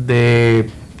hecho de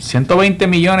 120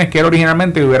 millones que era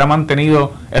originalmente, hubiera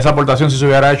mantenido esa aportación si se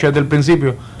hubiera hecho desde el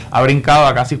principio, ha brincado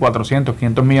a casi 400,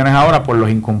 500 millones ahora por los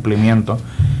incumplimientos.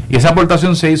 Y esa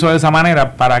aportación se hizo de esa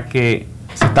manera para que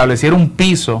se estableciera un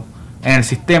piso en el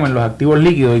sistema, en los activos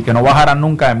líquidos, y que no bajaran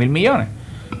nunca de 1.000 millones.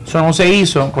 Eso no se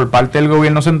hizo por parte del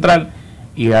gobierno central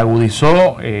y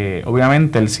agudizó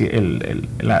obviamente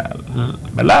la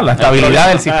estabilidad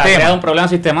del sistema. Ha creado un problema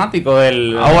sistemático de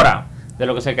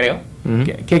lo que se creó.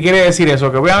 ¿Qué quiere decir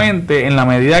eso? Que obviamente en la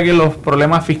medida que los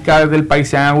problemas fiscales del país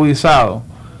se han agudizado,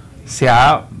 se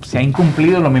ha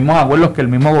incumplido los mismos acuerdos que el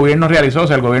mismo gobierno realizó. O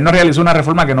sea, el gobierno realizó una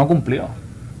reforma que no cumplió.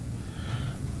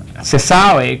 Se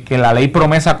sabe que la ley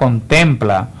promesa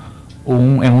contempla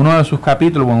en uno de sus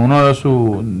capítulos, en uno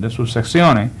de sus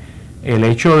secciones, el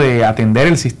hecho de atender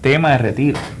el sistema de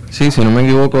retiro. Sí, si no me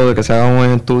equivoco, de que se haga un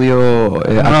estudio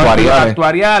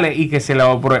actuariales y que se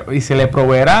le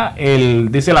proveerá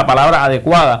dice la palabra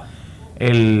adecuada,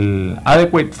 el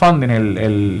adequate funding,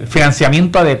 el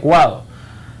financiamiento adecuado.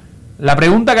 La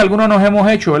pregunta que algunos nos hemos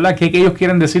hecho, ¿verdad? ¿Qué ellos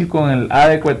quieren decir con el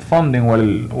adequate funding o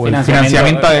el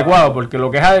financiamiento adecuado? Porque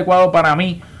lo que es adecuado para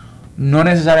mí no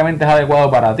necesariamente es adecuado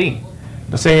para ti.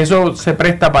 Entonces eso se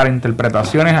presta para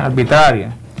interpretaciones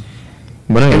arbitrarias.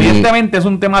 Bueno, evidentemente es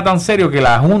un tema tan serio que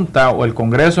la Junta o el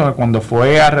Congreso, cuando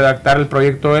fue a redactar el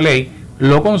proyecto de ley,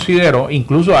 lo consideró.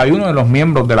 Incluso hay uno de los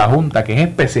miembros de la Junta que es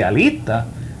especialista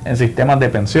en sistemas de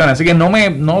pensiones. Así que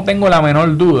no tengo la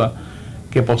menor duda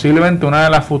que posiblemente una de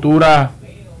las futuras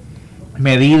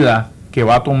medidas que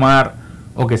va a tomar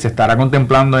o que se estará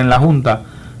contemplando en la Junta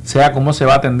sea cómo se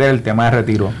va a atender el tema de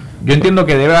retiro. Yo entiendo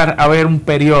que debe haber un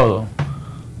periodo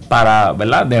para,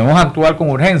 ¿verdad? Debemos actuar con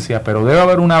urgencia, pero debe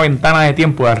haber una ventana de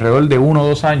tiempo de alrededor de 1 o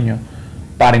 2 años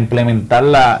para implementar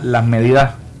las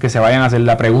medidas que se vayan a hacer.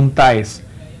 La pregunta es,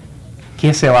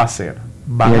 ¿qué se va a hacer?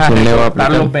 ¿Van a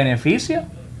recortar los beneficios?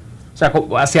 O sea,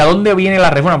 ¿hacia dónde viene la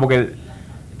reforma? Porque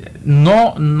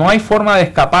no hay forma de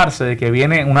escaparse de que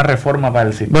viene una reforma para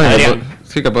el sistema. Bueno,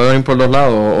 sí, que puede venir por dos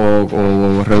lados,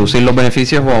 o reducir los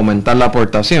beneficios o aumentar la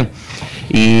aportación.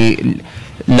 Y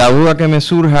la duda que me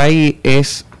surge ahí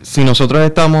es si nosotros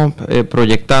estamos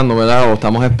proyectando, ¿verdad? O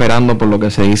estamos esperando por lo que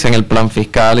se dice en el plan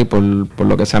fiscal y por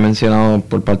lo que se ha mencionado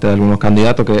por parte de algunos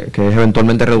candidatos, que es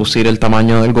eventualmente reducir el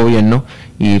tamaño del gobierno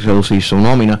y reducir su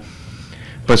nómina.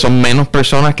 Pues son menos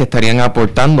personas que estarían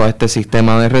aportando a este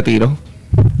sistema de retiro,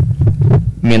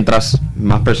 mientras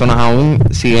más personas aún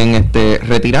siguen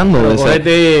retirando.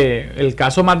 El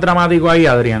caso más dramático ahí,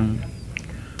 Adrián.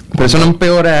 Pero eso no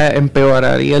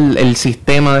empeoraría el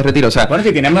sistema de retiro. O sea, bueno,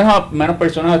 si tienes menos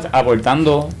personas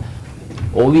aportando,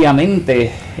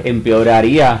 obviamente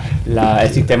empeoraría el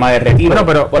sistema de retiro. Bueno,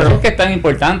 pero por eso es que es tan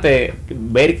importante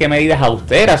ver qué medidas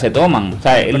austeras se toman. O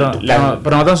sea,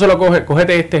 pero no tan solo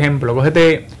cógete este ejemplo,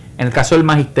 cógete en el caso del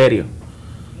magisterio.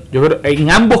 Yo creo en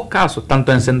ambos casos,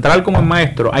 tanto en Central como en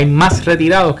Maestro, hay más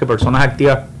retirados que personas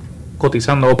activas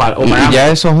cotizando o pagando. Y ya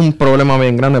eso es un problema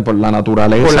bien grande por la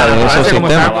naturaleza de esos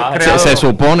sistemas. Se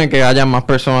supone que haya más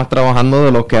personas trabajando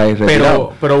de los que hay retirados.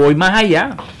 Pero voy más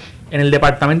allá. En el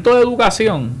Departamento de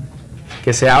Educación,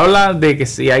 que se habla de que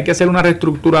si hay que hacer una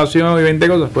reestructuración y 20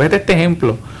 cosas, pues este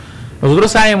ejemplo. Nosotros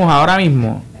sabemos ahora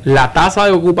mismo la tasa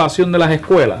de ocupación de las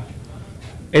escuelas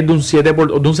es de un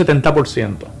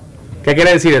 70%. ¿Qué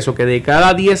quiere decir eso? Que de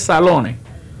cada 10 salones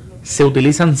se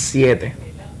utilizan 7.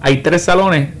 Hay 3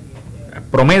 salones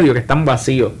promedio que están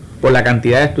vacíos por la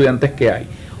cantidad de estudiantes que hay.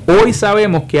 Hoy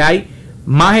sabemos que hay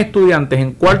más estudiantes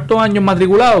en cuarto año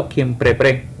matriculados que en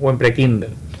pre o en pre-kinder.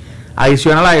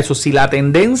 Adicional a eso, si la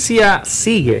tendencia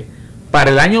sigue para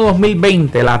el año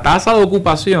 2020, la tasa de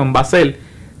ocupación va a ser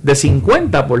de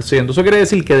 50%. Eso quiere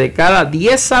decir que de cada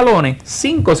 10 salones,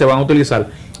 5 se van a utilizar.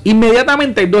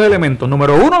 Inmediatamente hay 2 elementos.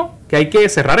 Número 1, que hay que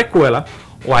cerrar escuelas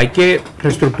o hay que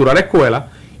reestructurar escuelas.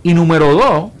 Y número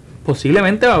 2,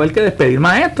 posiblemente va a haber que despedir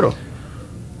maestros.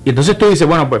 Y entonces tú dices,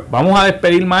 bueno, pues vamos a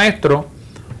despedir maestros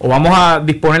o vamos a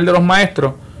disponer de los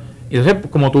maestros. Y entonces,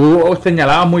 como tú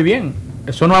señalabas muy bien,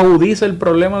 eso no agudiza el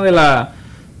problema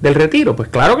del retiro. Pues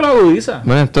claro que lo agudiza.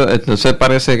 Bueno, entonces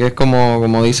parece que es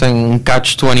como dicen un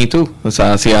catch-22. O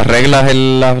sea, si arreglas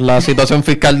la situación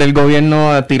fiscal del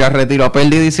gobierno, tiras retiro a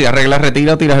pérdida, y si arreglas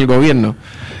retiro, tiras el gobierno.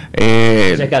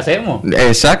 ¿Qué hacemos?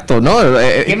 Exacto, ¿no?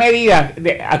 ¿Qué medidas,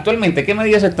 actualmente, qué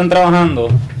medidas se están trabajando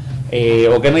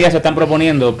o qué medidas se están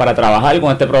proponiendo para trabajar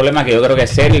con este problema que yo creo que es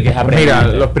serio y que es apremiante?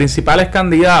 Mira, los principales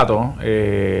candidatos,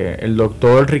 el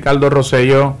doctor Ricardo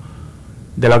Rosselló,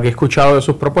 de lo que he escuchado de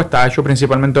sus propuestas, ha hecho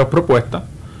principalmente 2 propuestas.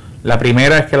 La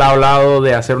primera es que él ha hablado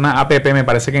de hacer una APP, me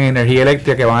parece que en energía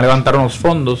eléctrica, que van a levantar unos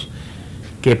fondos,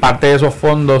 que parte de esos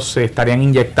fondos se estarían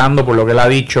inyectando, por lo que él ha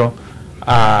dicho,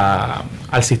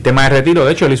 al sistema de retiro.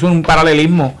 De hecho, él hizo un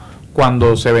paralelismo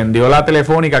cuando se vendió la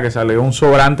telefónica, que salió un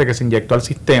sobrante que se inyectó al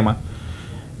sistema.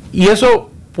 Y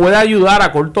eso puede ayudar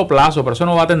a corto plazo, pero eso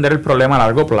no va a atender el problema a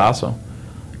largo plazo.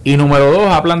 Y número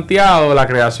 2, ha planteado la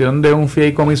creación de un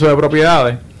fideicomiso de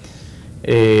propiedades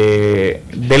de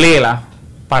Lela,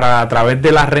 para a través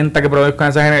de la renta que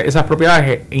produzcan esas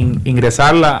propiedades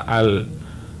ingresarla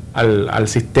al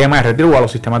sistema de retiro o a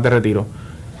los sistemas de retiro.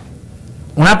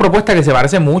 Una propuesta que se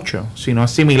parece mucho, si no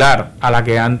es similar, a la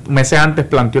que meses antes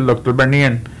planteó el doctor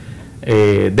Bernier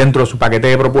dentro de su paquete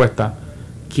de propuestas,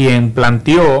 quien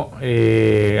planteó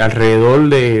alrededor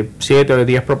de 7 o de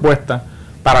 10 propuestas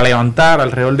para levantar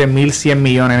alrededor de 1.100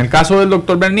 millones. En el caso del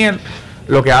doctor Bernier,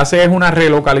 lo que hace es una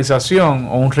relocalización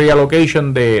o un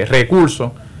reallocation de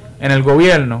recursos en el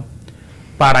gobierno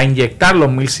para inyectar los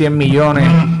 1.100 millones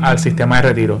al sistema de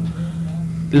retiro.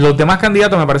 Los demás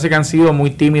candidatos me parece que han sido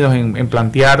muy tímidos en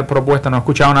plantear propuestas. No he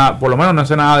escuchado nada, por lo menos no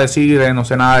sé nada de Sigre, no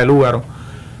sé nada de Lúgaro,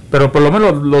 pero por lo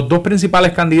menos los 2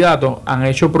 principales candidatos han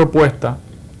hecho propuestas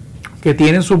que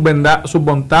tienen sus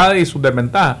bondades y sus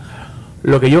desventajas.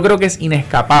 Lo que yo creo que es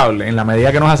inescapable en la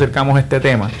medida que nos acercamos a este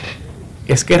tema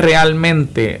es que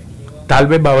realmente tal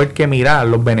vez va a haber que mirar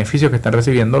los beneficios que están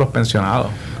recibiendo los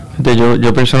pensionados.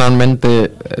 Yo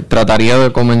personalmente trataría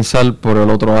de comenzar por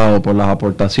el otro lado, por las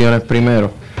aportaciones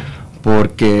primero,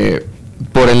 porque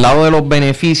por el lado de los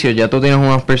beneficios ya tú tienes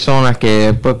unas personas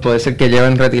que pues puede ser que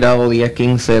lleven retirado 10,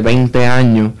 15, 20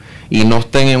 años y no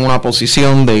estén en una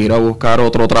posición de ir a buscar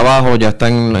otro trabajo, ya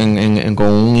están con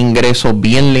un ingreso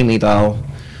bien limitado.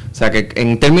 O sea que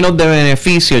en términos de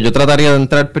beneficios yo trataría de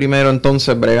entrar primero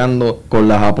entonces bregando con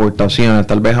las aportaciones,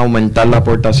 tal vez aumentar la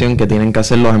aportación que tienen que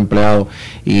hacer los empleados.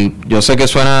 Y yo sé que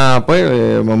suena, pues,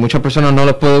 a muchas personas no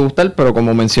les puede gustar, pero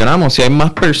como mencionamos, si hay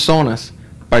más personas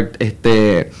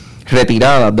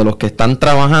retiradas de los que están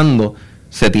trabajando,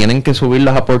 se tienen que subir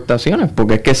las aportaciones,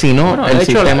 porque es que si no, bueno, el de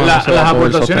hecho, sistema las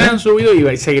aportaciones han subido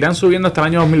y seguirán subiendo hasta el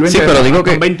año 2020. Sí, pero digo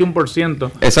que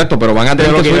 21%. Exacto, pero van a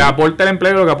tener que aporta el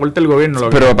empleo y lo que aporta el gobierno.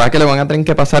 Pero lo que pasa es que le van a tener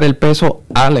que pasar el peso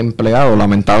al empleado,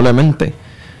 lamentablemente.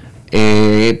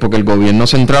 Porque el gobierno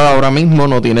central ahora mismo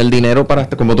no tiene el dinero para,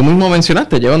 como tú mismo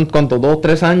mencionaste, llevan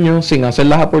 2-3 años sin hacer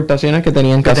las aportaciones que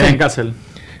tenían que hacer.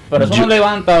 Pero eso nos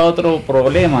levanta otro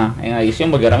problema en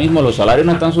adición, porque ahora mismo los salarios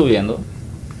no están subiendo,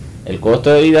 el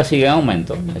costo de vida sigue en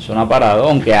aumento, eso no ha parado,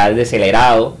 aunque ha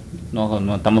decelerado,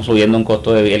 no estamos subiendo un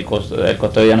costo de vida, el costo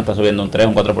de vida no está subiendo un 3 o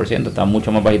un 4%, está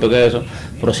mucho más bajito que eso,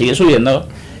 pero sigue subiendo,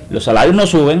 los salarios no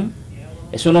suben,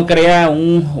 eso no crea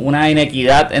una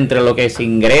inequidad entre lo que se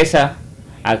ingresa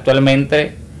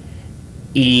actualmente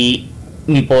y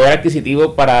mi poder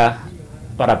adquisitivo para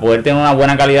poder tener una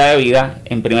buena calidad de vida,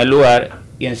 en primer lugar,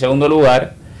 y en segundo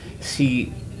lugar,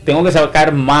 si tengo que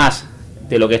sacar más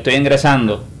de lo que estoy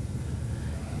ingresando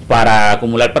para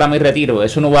acumular para mi retiro,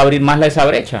 eso no va a abrir más esa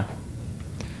brecha.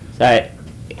 O sea,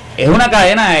 es una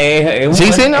cadena, es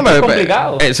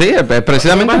complicado. Sí, es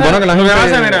precisamente bueno que la gente...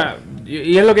 Mira,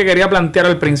 y es lo que quería plantear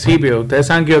al principio. Ustedes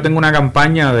saben que yo tengo una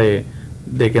campaña de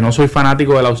que no soy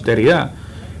fanático de la austeridad.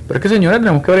 Pero es que, señores,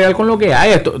 tenemos que bregar con lo que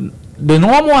hay. No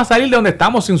vamos a salir de donde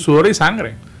estamos sin sudor y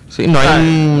sangre. Sí, no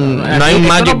hay un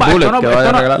magic bullet que vaya a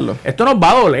arreglarlo. Esto nos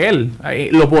va a doler.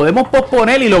 Lo podemos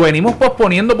posponer y lo venimos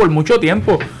posponiendo por mucho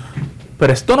tiempo.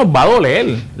 Pero esto nos va a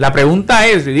doler. La pregunta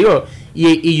es, digo,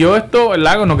 y yo esto,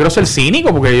 ¿verdad? No quiero ser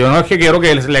cínico, porque yo no es que quiero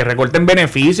que le recorten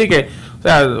beneficios y que, o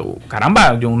sea,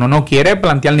 caramba, uno no quiere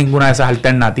plantear ninguna de esas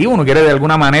alternativas, uno quiere de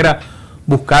alguna manera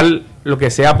buscar lo que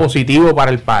sea positivo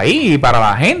para el país y para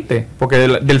la gente, porque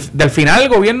del final el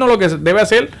gobierno lo que debe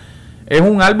hacer es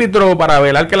un árbitro para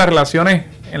velar que las relaciones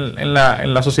en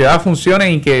la sociedad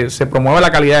funcionen y que se promueva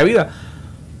la calidad de vida.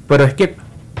 Pero es que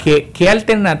 ¿qué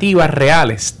alternativas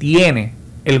reales tiene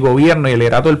el gobierno y el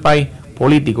liderato del país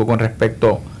político con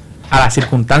respecto a las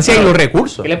circunstancias y los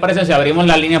recursos? ¿Qué les parece si abrimos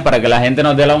las líneas para que la gente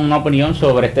nos dé una opinión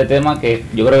sobre este tema que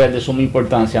yo creo que es de suma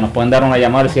importancia? Nos pueden dar una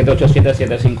llamada al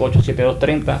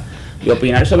 787-758-7230 y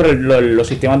opinar sobre los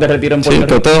sistemas de retiro en Puerto Rico.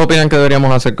 ¿Qué ustedes opinan que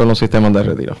deberíamos hacer con los sistemas de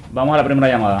retiro? Vamos a la primera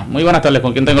llamada. Muy buenas tardes,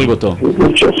 ¿con quién tengo el gusto?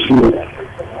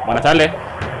 Buenas tardes.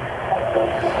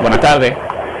 Buenas tardes.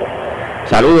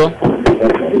 Saludos.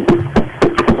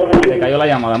 Se cayó la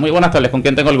llamada. Muy buenas tardes, ¿con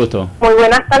quién tengo el gusto? Muy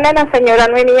buenas tardes, la señora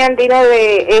Noemí Andino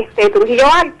de Trujillo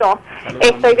Alto. Saludos.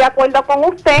 Estoy de acuerdo con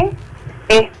usted.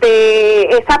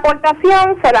 Esa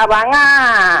aportación se la van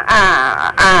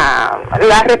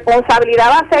la responsabilidad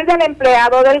va a ser del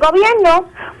empleado del gobierno,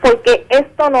 porque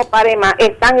esto no pare más,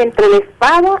 están entre la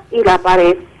espada y la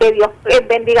pared. Que Dios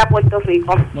bendiga a Puerto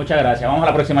Rico. Muchas gracias, vamos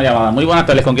a la próxima llamada. Muy buenas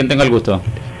tardes, ¿con quién tengo el gusto?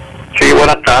 Sí,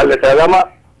 buenas tardes, te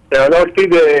habla Ortiz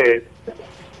de...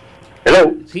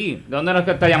 Hello. Sí, ¿de dónde nos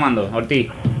está llamando, Ortiz?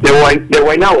 De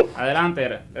Guaynabo.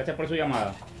 Adelante, gracias por su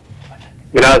llamada.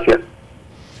 Gracias.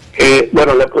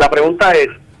 Bueno, la pregunta es,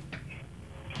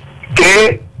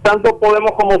 ¿qué tanto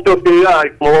podemos como autoridad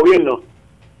y como gobierno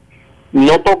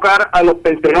no tocar a los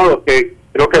pensionados que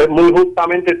creo que muy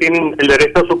justamente tienen el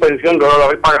derecho a su pensión luego de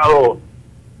haber pagado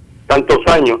tantos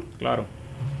años? Claro.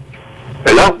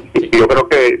 ¿Verdad? Sí. Y yo creo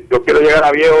que yo quiero llegar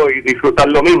a viejo y disfrutar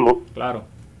lo mismo. Claro.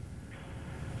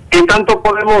 ¿Qué tanto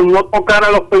podemos no tocar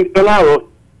a los pensionados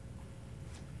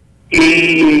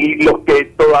y los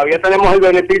que todavía tenemos el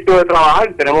beneficio de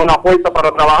trabajar, tenemos una fuerza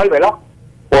para trabajar, ¿verdad?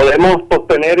 Podemos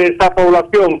sostener esa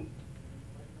población,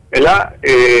 ¿verdad?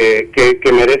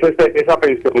 Que merece esa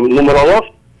pensión. Número 2,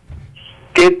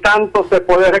 ¿qué tanto se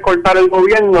puede recortar el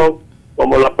gobierno,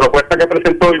 como la propuesta que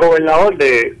presentó el gobernador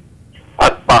de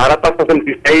bajar hasta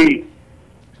 66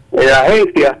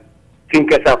 agencias, sin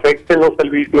que se afecten los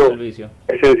servicios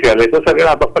esenciales? Esas serían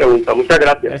las dos preguntas. Muchas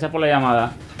gracias. Gracias por la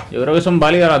llamada. Yo creo que son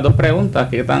válidas las dos preguntas.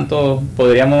 ¿Qué tanto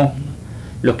podríamos,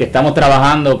 los que estamos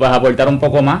trabajando, pues aportar un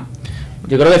poco más?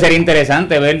 Yo creo que sería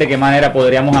interesante ver de qué manera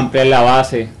podríamos ampliar la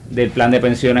base del plan de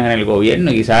pensiones en el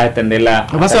gobierno y quizás extenderla.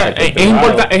 Lo que pasa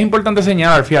es importante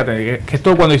señalar, fíjate, que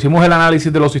esto cuando hicimos el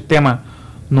análisis de los sistemas,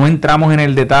 no entramos en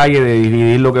el detalle de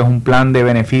dividir lo que es un plan de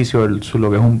beneficio,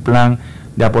 lo que es un plan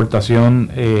de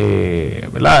aportación,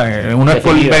 ¿verdad? Uno es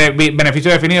por beneficio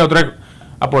definido, otro es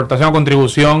aportación o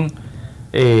contribución,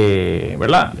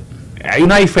 ¿verdad? Hay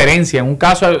una diferencia. En un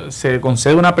caso se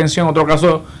concede una pensión, en otro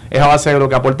caso es a base de lo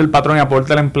que aporta el patrón y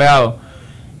aporta el empleado.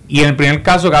 Y en el primer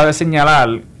caso cabe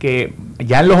señalar que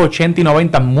ya en los 80 y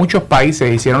 90 muchos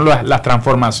países hicieron las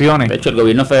transformaciones. De hecho, el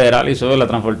gobierno federal hizo la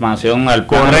transformación al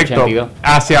plan 82.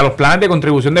 Hacia los planes de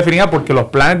contribución definida, porque los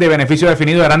planes de beneficio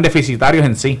definido eran deficitarios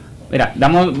en sí. Mira,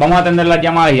 vamos a atender las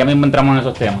llamadas y ya mismo entramos en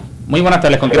esos temas. Muy buenas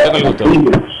tardes, ¿con quién tengo el gusto?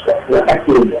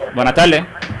 Buenas tardes.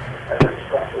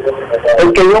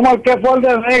 El que yo marqué fue el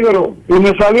de negro y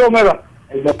me salió, mira.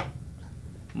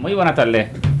 Muy buenas tardes.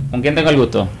 ¿Con quién tengo el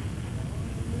gusto?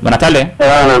 Buenas tardes.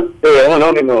 Sí,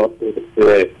 anónimo.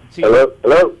 Sí.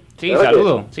 Sí,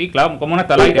 saludos. Sí, claro, ¿cómo no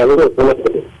está el aire? Saludos.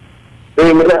 Sí,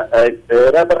 mira,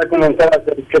 era para comentar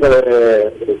acerca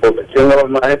de protección de los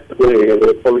maestros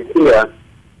de policía.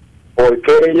 ¿Por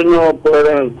qué ellos no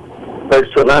pueden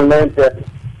personalmente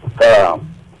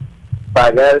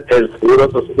pagar el seguro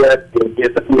social que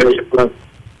empieza con ellos puedan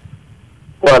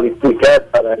cualificar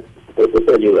para esa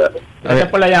ayuda? Gracias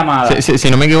por la llamada. Si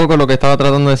no me equivoco, lo que estaba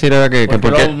tratando de decir era que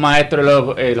porque los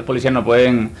maestros y los policías no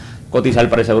pueden cotizar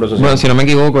para el seguro social. Bueno, si no me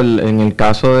equivoco, en el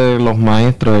caso de los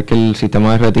maestros, es que el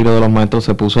sistema de retiro de los maestros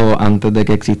se puso antes de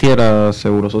que existiera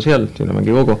seguro social, si no me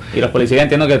equivoco. Y los policías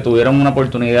entiendo que tuvieron una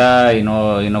oportunidad y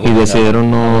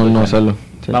decidieron no hacerlo.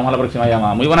 Sí. Vamos a la próxima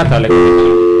llamada. Muy buenas tardes.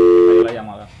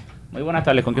 Muy buenas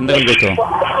tardes, ¿con quién tengo el gusto?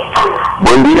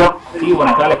 Buen día. Sí,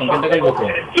 buenas tardes, ¿con quién tengo el gusto?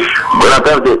 Buenas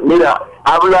tardes. Mira,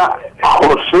 habla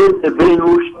José de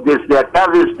Venus desde acá,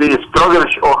 desde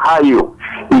Strothers, Ohio.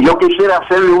 Y yo quisiera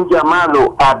hacerle un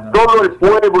llamado a todo el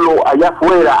pueblo allá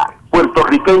afuera,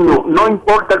 puertorriqueño, no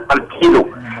importa el partido,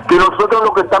 que nosotros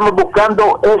lo que estamos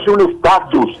buscando es un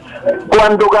estatus.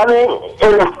 Cuando gane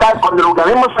el Estado, cuando lo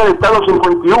ganemos el Estado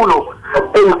 51,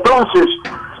 entonces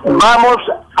vamos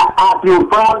a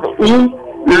triunfar y...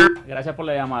 Gracias por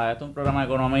la llamada. Esto es un programa de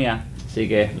economía, así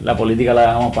que la política la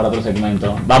dejamos para otro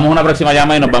segmento. Vamos a una próxima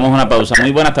llamada y nos vamos a una pausa.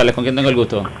 Muy buenas tardes, ¿con quién tengo el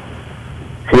gusto?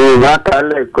 Sí, buenas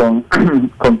tardes, con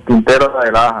Quintero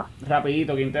de Laja.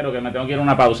 Rapidito, Quintero, que me tengo que ir a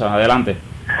una pausa. Adelante.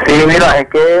 Sí, mira, es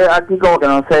que aquí como que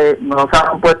no se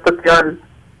han puesto a estudiar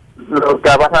lo que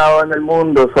ha pasado en el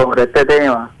mundo sobre este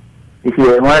tema. Y si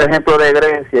vemos el ejemplo de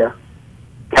Grecia,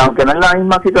 que aunque no es la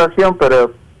misma situación,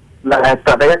 pero las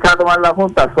estrategias que va a tomar la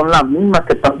Junta son las mismas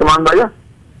que están tomando allá.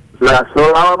 La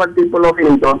sola va a partir por los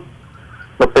ricos,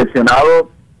 los pensionados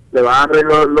le van a dar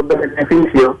los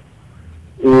beneficios,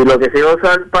 y lo que se va a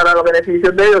usar para los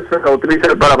beneficios de ellos se va a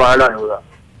utilizar para pagar la deuda.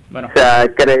 Bueno. O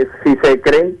sea, si se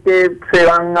creen que se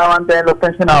van a mantener los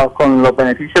pensionados con los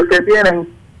beneficios que tienen,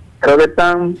 creo que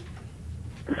están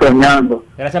soñando.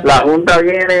 La Junta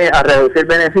viene a reducir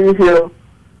beneficios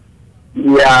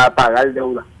y a pagar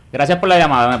deuda. Gracias por la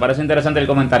llamada, me parece interesante el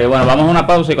comentario. Bueno, vamos a una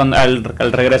pausa y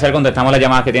al regresar contestamos las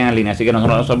llamadas que tienen en línea. Así que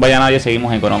no se vaya nadie,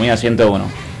 seguimos en Economía 101.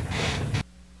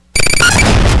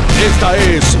 Esta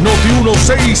es Noti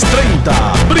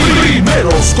 1630.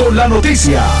 Primeros con la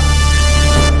noticia.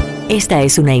 Esta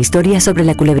es una historia sobre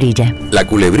la culebrilla. La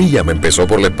culebrilla me empezó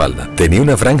por la espalda. Tenía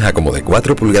una franja como de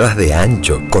 4 pulgadas de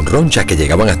ancho, con ronchas que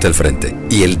llegaban hasta el frente.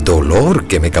 Y el dolor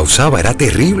que me causaba era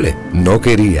terrible. No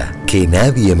quería que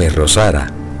nadie me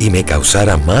rozara y me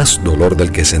causara más dolor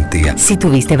del que sentía. Si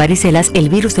tuviste varicelas, el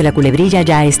virus de la culebrilla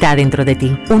ya está dentro de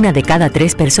ti. 1 de cada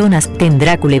 3 personas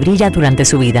tendrá culebrilla durante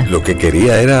su vida. Lo que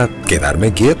quería era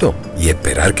quedarme quieto y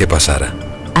esperar que pasara.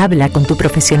 Habla con tu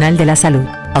profesional de la salud.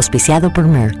 Auspiciado por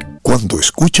Merck. Cuando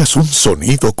escuchas un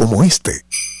sonido como este,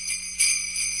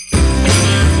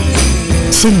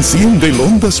 se enciende el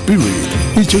Honda Spirit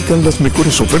y llegan las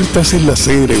mejores ofertas en la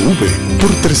CRV por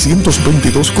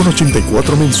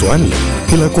 $322,84 mensual,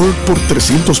 el Accord por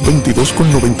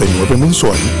 $322,99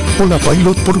 mensual o la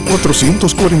Pilot por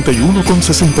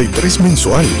 $441,63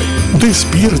 mensual.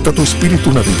 Despierta tu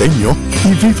espíritu navideño y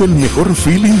vive el mejor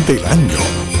feeling del año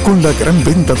con la gran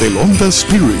venta del Honda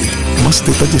Spirit. Más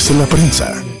detalles en la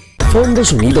prensa.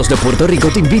 Fondos Unidos de Puerto Rico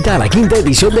te invita a la 5ª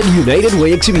edición del United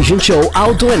Way Exhibition Show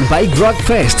Auto and Bike Rock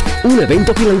Fest, un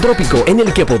evento filantrópico en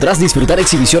el que podrás disfrutar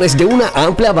exhibiciones de una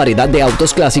amplia variedad de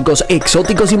autos clásicos,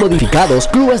 exóticos y modificados,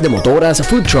 clubes de motoras,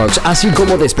 food trucks, así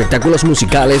como de espectáculos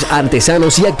musicales,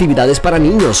 artesanos y actividades para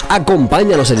niños.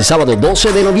 Acompáñanos el sábado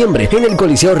 12 de noviembre en el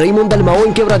Coliseo Raymond Dalmau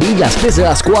en Quebradillas desde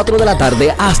las 4 de la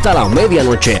tarde hasta la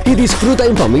medianoche y disfruta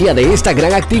en familia de esta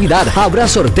gran actividad. Habrá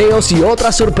sorteos y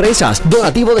otras sorpresas.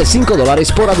 Donativo de $5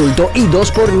 por adulto y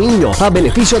 $2 por niño, a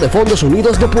beneficio de Fondos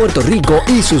Unidos de Puerto Rico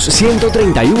y sus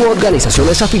 131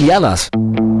 organizaciones afiliadas.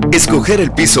 Escoger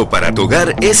el piso para tu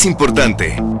hogar es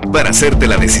importante. Para hacerte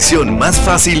la decisión más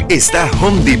fácil está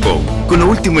Home Depot, con lo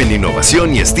último en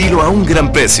innovación y estilo a un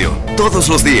gran precio, todos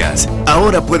los días.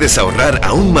 Ahora puedes ahorrar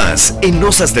aún más en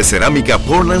losas de cerámica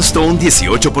Portland Stone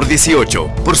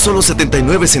 18x18 por solo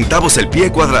 79 centavos el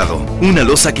pie cuadrado. Una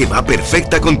losa que va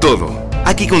perfecta con todo.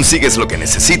 Aquí consigues lo que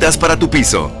necesitas para tu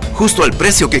piso, justo al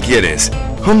precio que quieres.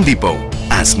 Home Depot,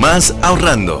 haz más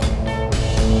ahorrando.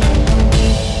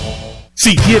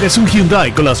 Si tienes un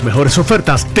Hyundai con las mejores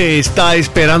ofertas, te está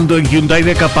esperando en Hyundai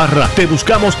de Caparra. Te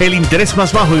buscamos el interés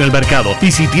más bajo en el mercado.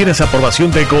 Y si tienes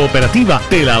aprobación de cooperativa,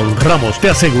 te la honramos. Te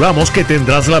aseguramos que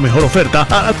tendrás la mejor oferta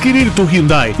al adquirir tu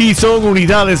Hyundai. Y son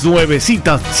unidades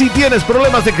nuevecitas. Si tienes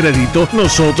problemas de crédito,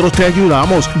 nosotros te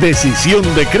ayudamos. Decisión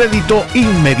de crédito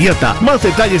inmediata. Más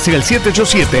detalles en el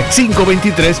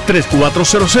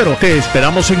 787-523-3400. Te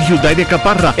esperamos en Hyundai de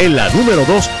Caparra, en la número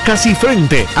 2, casi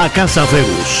frente a Casa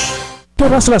Ferus.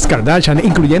 Todas las Kardashian,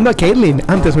 incluyendo a Caitlyn,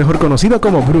 antes mejor conocido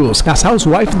como Bruce, las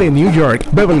Housewives de New York,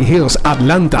 Beverly Hills,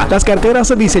 Atlanta, las carteras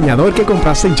de diseñador que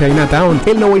compraste en Chinatown,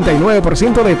 el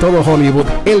 99% de todo Hollywood,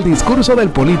 el discurso del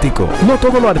político. No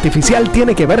todo lo artificial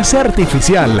tiene que verse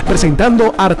artificial.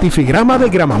 Presentando Artifigrama de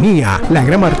Gramamía, la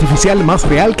grama artificial más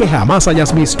real que jamás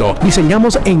hayas visto.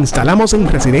 Diseñamos e instalamos en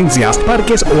residencias,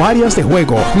 parques o áreas de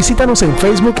juego. Visítanos en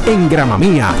Facebook en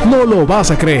Gramamía. No lo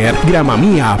vas a creer.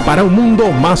 Gramamía, para un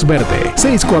mundo más verde.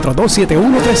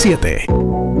 642-7137.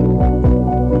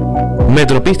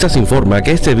 Metropistas informa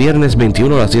que este viernes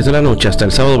 21 a las 10 de la noche hasta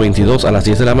el sábado 22 a las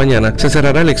 10 de la mañana se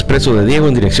cerrará el expreso de Diego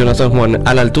en dirección a San Juan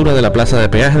a la altura de la plaza de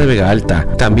peaje de Vega Alta.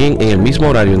 También en el mismo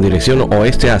horario en dirección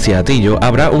oeste hacia Atillo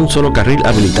habrá un solo carril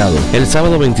habilitado. El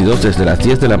sábado 22 desde las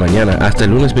 10 de la mañana hasta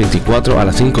el lunes 24 a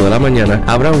las 5 de la mañana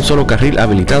habrá un solo carril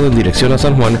habilitado en dirección a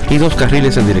San Juan y 2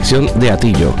 carriles en dirección de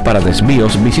Atillo. Para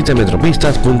desvíos visite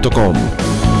metropistas.com.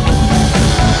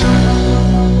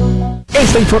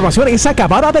 Esta información es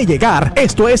acabada de llegar.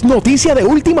 Esto es noticia de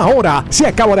última hora. Se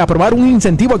acaba de aprobar un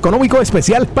incentivo económico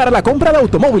especial para la compra de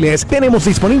automóviles. Tenemos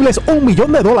disponibles $1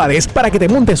 millón para que te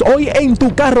montes hoy en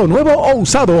tu carro nuevo o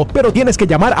usado. Pero tienes que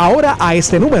llamar ahora a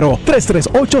este número: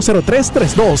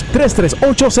 338-0332.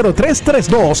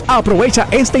 338-0332. Aprovecha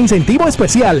este incentivo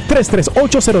especial.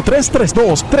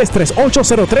 338-0332.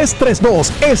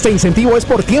 338-0332. Este incentivo es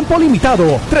por tiempo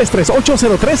limitado.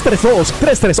 338-0332.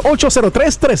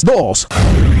 338-0332.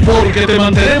 Porque te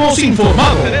mantenemos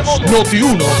informados.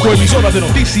 Noti1, tu emisora de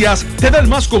noticias, te da el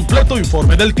más completo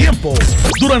informe del tiempo.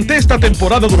 Durante esta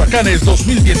temporada de huracanes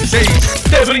 2016,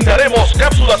 te brindaremos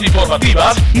cápsulas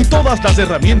informativas y todas las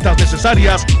herramientas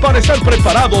necesarias para estar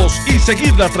preparados y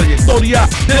seguir la trayectoria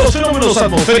de los fenómenos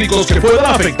atmosféricos que puedan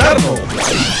afectarnos.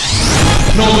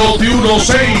 Noti1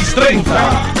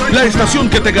 630, la estación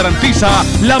que te garantiza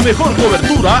la mejor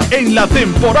cobertura en la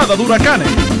temporada de huracanes.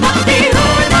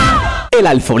 El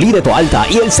Alfolí de Toalta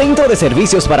y el Centro de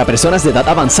Servicios para Personas de Edad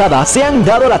Avanzada se han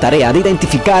dado la tarea de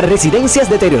identificar residencias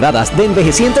deterioradas de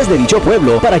envejecientes de dicho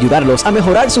pueblo para ayudarlos a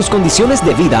mejorar sus condiciones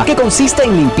de vida, que consiste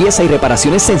en limpieza y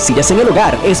reparaciones sencillas en el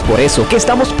hogar. Es por eso que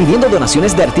estamos pidiendo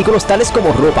donaciones de artículos tales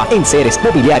como ropa, enseres,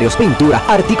 mobiliarios, pintura,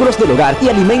 artículos del hogar y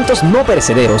alimentos no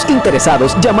perecederos.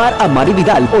 Interesados, llamar a Mari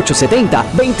Vidal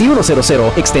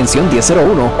 870-2100, extensión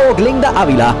 1001, o Glenda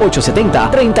Ávila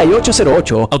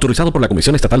 870-3808. Autorizado por la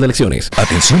Comisión Estatal de Elecciones.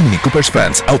 Atención Mini Coopers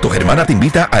fans, Autogermana te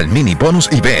invita al Mini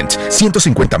Bonus Event.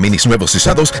 150 minis nuevos y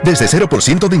usados desde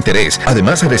 0% de interés.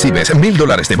 Además recibes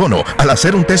 $1,000 de bono al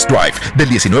hacer un test drive del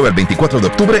 19 al 24 de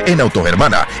octubre en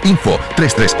Autogermana. Info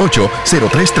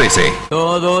 338-0313.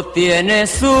 Todo tiene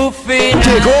su fin.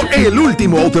 Llegó el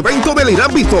último autoevento del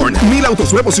Irán Bithorn. 1,000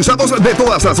 autos nuevos y usados de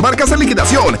todas las marcas en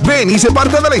liquidación. Ven y se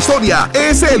parte de la historia.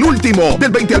 Es el último, del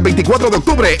 20 al 24 de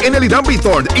octubre en el Irán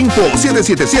Bithorn. Info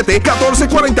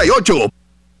 777-1448.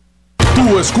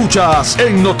 Tú escuchas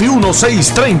en Noti1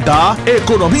 630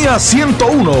 Economía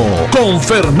 101 con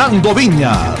Fernando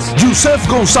Viñas, Yusef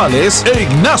González e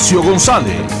Ignacio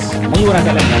González. Muy buenas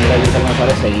tardes, Yusef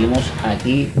González. Seguimos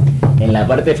aquí en la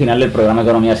parte final del programa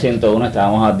Economía 101.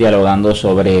 Estábamos dialogando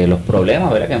sobre los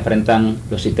problemas, ¿verdad?, que enfrentan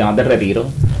los sistemas de retiro.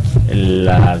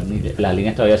 Las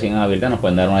líneas todavía siguen abiertas. Nos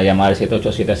pueden dar una llamada al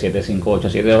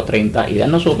 787-587-230 y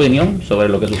darnos su opinión sobre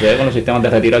lo que sucede con los sistemas de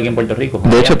retiro aquí en Puerto Rico.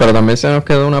 De hecho, pero también se nos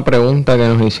quedó una pregunta que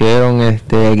nos hicieron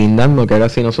guindando, que era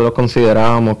si nosotros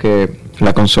considerábamos que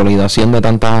la consolidación de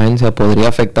tantas agencias podría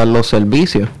afectar los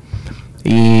servicios.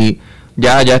 Y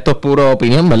ya esto es pura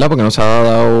opinión, ¿verdad? Porque no se ha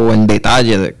dado en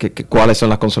detalle de cuáles son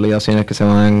las consolidaciones que se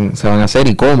van a hacer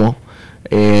y cómo.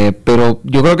 Pero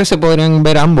yo creo que se podrían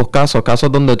ver ambos casos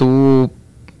donde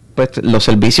los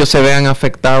servicios se vean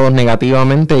afectados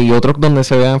negativamente y otros donde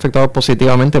se vean afectados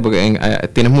positivamente, porque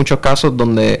tienes muchos casos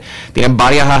donde tienes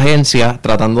varias agencias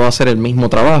tratando de hacer el mismo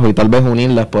trabajo y tal vez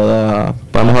unirlas pueda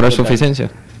mejorar su eficiencia.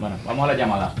 Bueno, vamos a la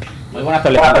llamada. Muy buenas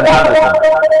tardes.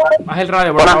 Baja el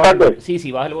radio, por favor. Buenas tardes.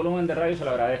 Sí, baja el volumen de radio, se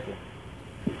lo agradezco.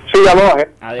 Sí, ya lo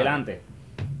bajé. Adelante.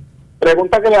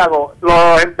 Pregunta que le hago: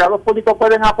 ¿los empleados públicos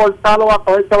pueden aportarlo a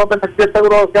todo el beneficio del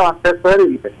seguro social antes de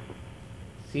límite?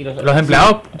 Sí, los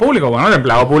empleados públicos, bueno, el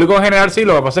empleado público en general sí.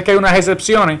 Lo que pasa es que hay unas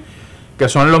excepciones que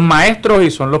son los maestros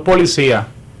y son los policías.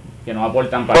 que no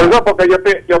aportan para... Por eso, porque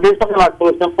yo pienso que la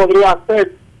solución podría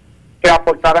ser que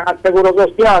aportaran al Seguro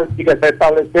Social y que se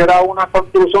estableciera una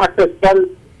contribución especial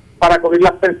para cubrir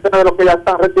las pensiones de los que ya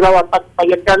están retirados hasta que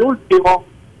fallezca el último,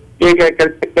 y que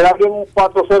queda bien un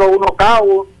 401k,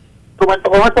 un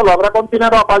instrumento como esto, lo habrá con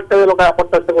dinero aparte de lo que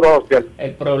aporta el Seguro Social.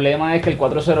 El problema es que el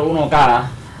 401k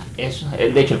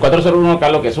de hecho el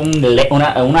 401k lo que es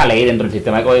una ley dentro del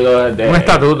sistema de código de un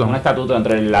estatuto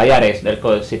dentro del IRS,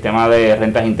 del sistema de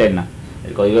rentas internas,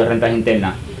 el código de rentas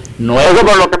internas. No es eso,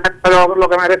 pero lo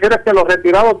que me refiero es que los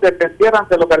retirados dependieran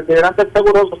de lo que recibieran del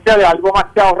Seguro Social, de algo más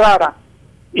que ahorrara,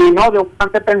 y no de un plan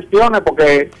de pensiones,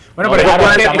 porque... Bueno, pero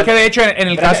es que de hecho en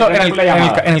el caso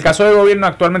del gobierno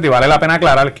actualmente, y vale la pena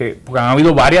aclarar que porque han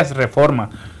habido varias reformas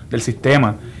del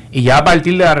sistema, y ya a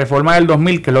partir de la reforma del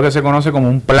 2000, que es lo que se conoce como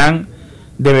un plan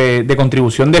de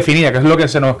contribución definida, que es lo que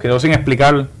se nos quedó sin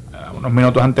explicar unos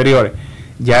minutos anteriores,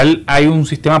 ya hay un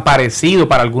sistema parecido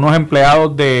para algunos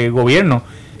empleados de gobierno,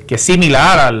 que es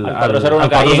similar al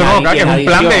 401k, que es un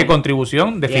plan de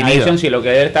contribución definida. En adición, si lo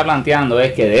que él está planteando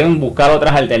es que deben buscar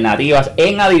otras alternativas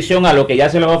en adición a lo que ya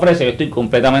se les ofrece, yo estoy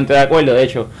completamente de acuerdo. De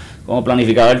hecho, como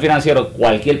planificador financiero,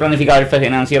 cualquier planificador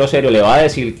financiero serio le va a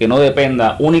decir que no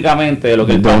dependa únicamente de lo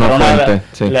que el patrón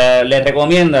le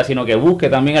recomienda, sino que busque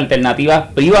también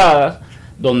alternativas privadas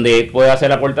donde pueda hacer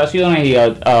aportaciones y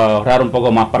ahorrar un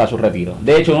poco más para su retiro.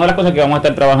 De hecho, una de las cosas que vamos a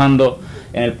estar trabajando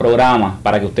en el programa,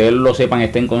 para que ustedes lo sepan y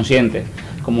estén conscientes,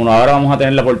 como ahora vamos a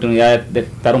tener la oportunidad de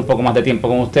estar un poco más de tiempo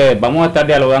con ustedes, vamos a estar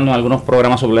dialogando en algunos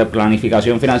programas sobre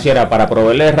planificación financiera para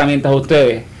proveerles herramientas a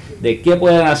ustedes de qué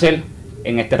pueden hacer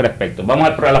en este respecto. Vamos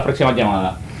a la próxima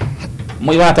llamada.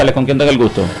 Muy buenas tardes, ¿con quién tengo el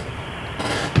gusto?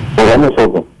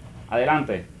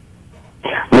 Adelante.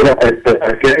 Mira,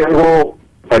 aquí hay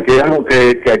algo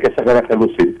que hay que sacar a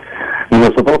relucir.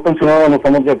 Nosotros los pensionados no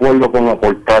estamos de acuerdo con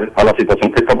aportar a la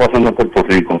situación que está pasando en Puerto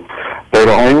Rico,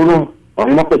 pero hay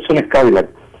unas pensiones Cadillac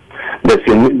de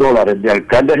 $100,000 de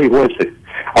alcaldes y jueces.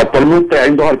 Actualmente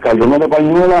hay 2 alcaldes, uno de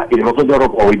Pañuela y el otro de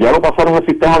Orocovis. Ya lo pasaron al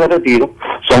sistema de retiro,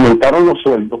 se aumentaron los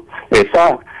sueldos.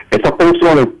 Esas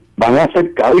pensiones van a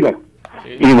ser Cadillac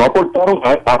y no aportaron,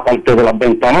 aparte de las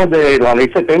ventanas de la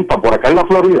ley 70, por acá en la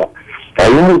Florida,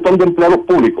 hay un montón de empleados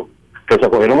públicos que se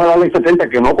cogieron a la ley 70,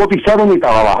 que no cotizaron ni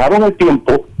trabajaron el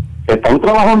tiempo, están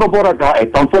trabajando por acá,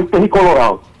 están fuertes y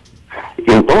colorados.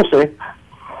 Y entonces,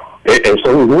 eso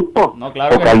es injusto,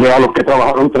 porque hay a los que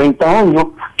trabajaron 30 años,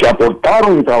 que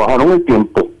aportaron y trabajaron el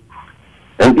tiempo.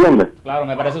 ¿Entiendes? Claro,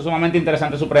 me parece sumamente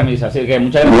interesante su premisa, así que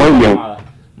muchas gracias por la llamada.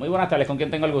 Muy buenas tardes, ¿con quién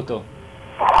tengo el gusto?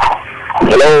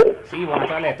 Hello. Sí, buenas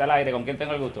tardes, está al aire, ¿con quién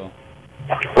tengo el gusto?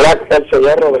 El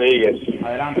señor Rodríguez.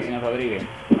 Adelante, señor Rodríguez.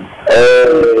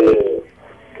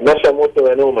 No sé mucho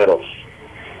de números,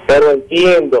 pero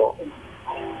entiendo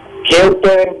que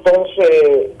ustedes entonces,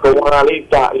 como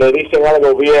analistas, le dicen al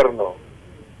gobierno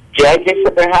que hay que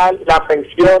dejar las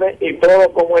pensiones y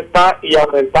todo como está y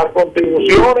aumentar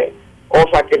contribuciones, o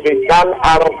sacrificar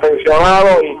a los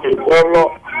pensionados y que el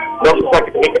pueblo no se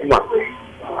sacrifique más.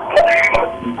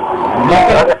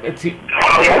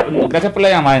 Gracias por la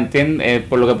llamada.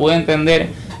 Por lo que pude entender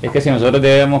es que si nosotros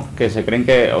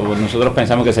nosotros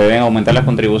pensamos que se deben aumentar las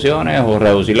contribuciones o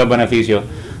reducir los beneficios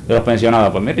de los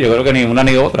pensionados, pues mire, yo creo que ni una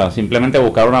ni otra, simplemente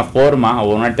buscar una forma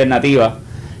o una alternativa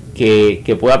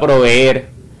que pueda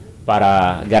proveer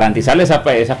para garantizarle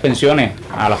esas pensiones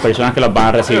a las personas que las van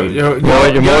a recibir. Yo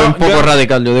me voy un poco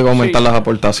radical, yo digo aumentar las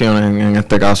aportaciones en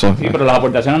este caso. Sí, pero las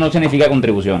aportaciones no significa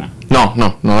contribuciones. No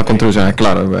las contribuciones,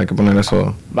 claro, hay que poner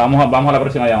eso. Vamos a la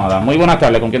próxima llamada. Muy buenas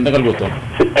tardes, ¿con quién tengo el gusto?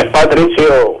 Es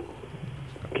Patricio,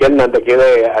 ¿quién te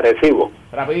quiere Arecibo?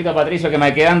 Rapidito, Patricio, que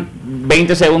me quedan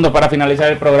 20 segundos para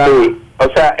finalizar el programa. Sí, o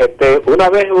sea, una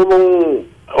vez hubo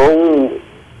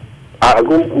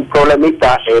algún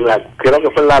problemita creo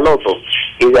que fue en la Loto,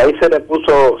 y de ahí se le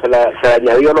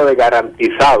añadió lo de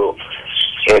garantizado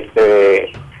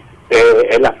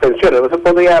en las pensiones. No se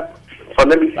podía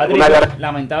poner Patricio,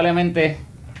 lamentablemente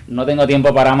no tengo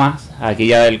tiempo para más. Aquí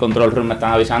ya del control room me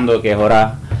están avisando que es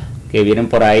hora que vienen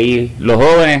por ahí los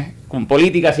jóvenes con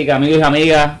política, así que amigos y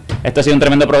amigas, esto ha sido un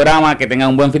tremendo programa, que tengan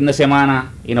un buen fin de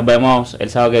semana y nos vemos el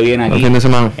sábado que viene aquí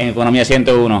en Economía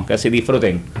 101, que así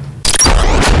disfruten.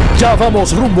 Ya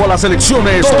vamos rumbo a las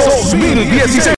elecciones 2016.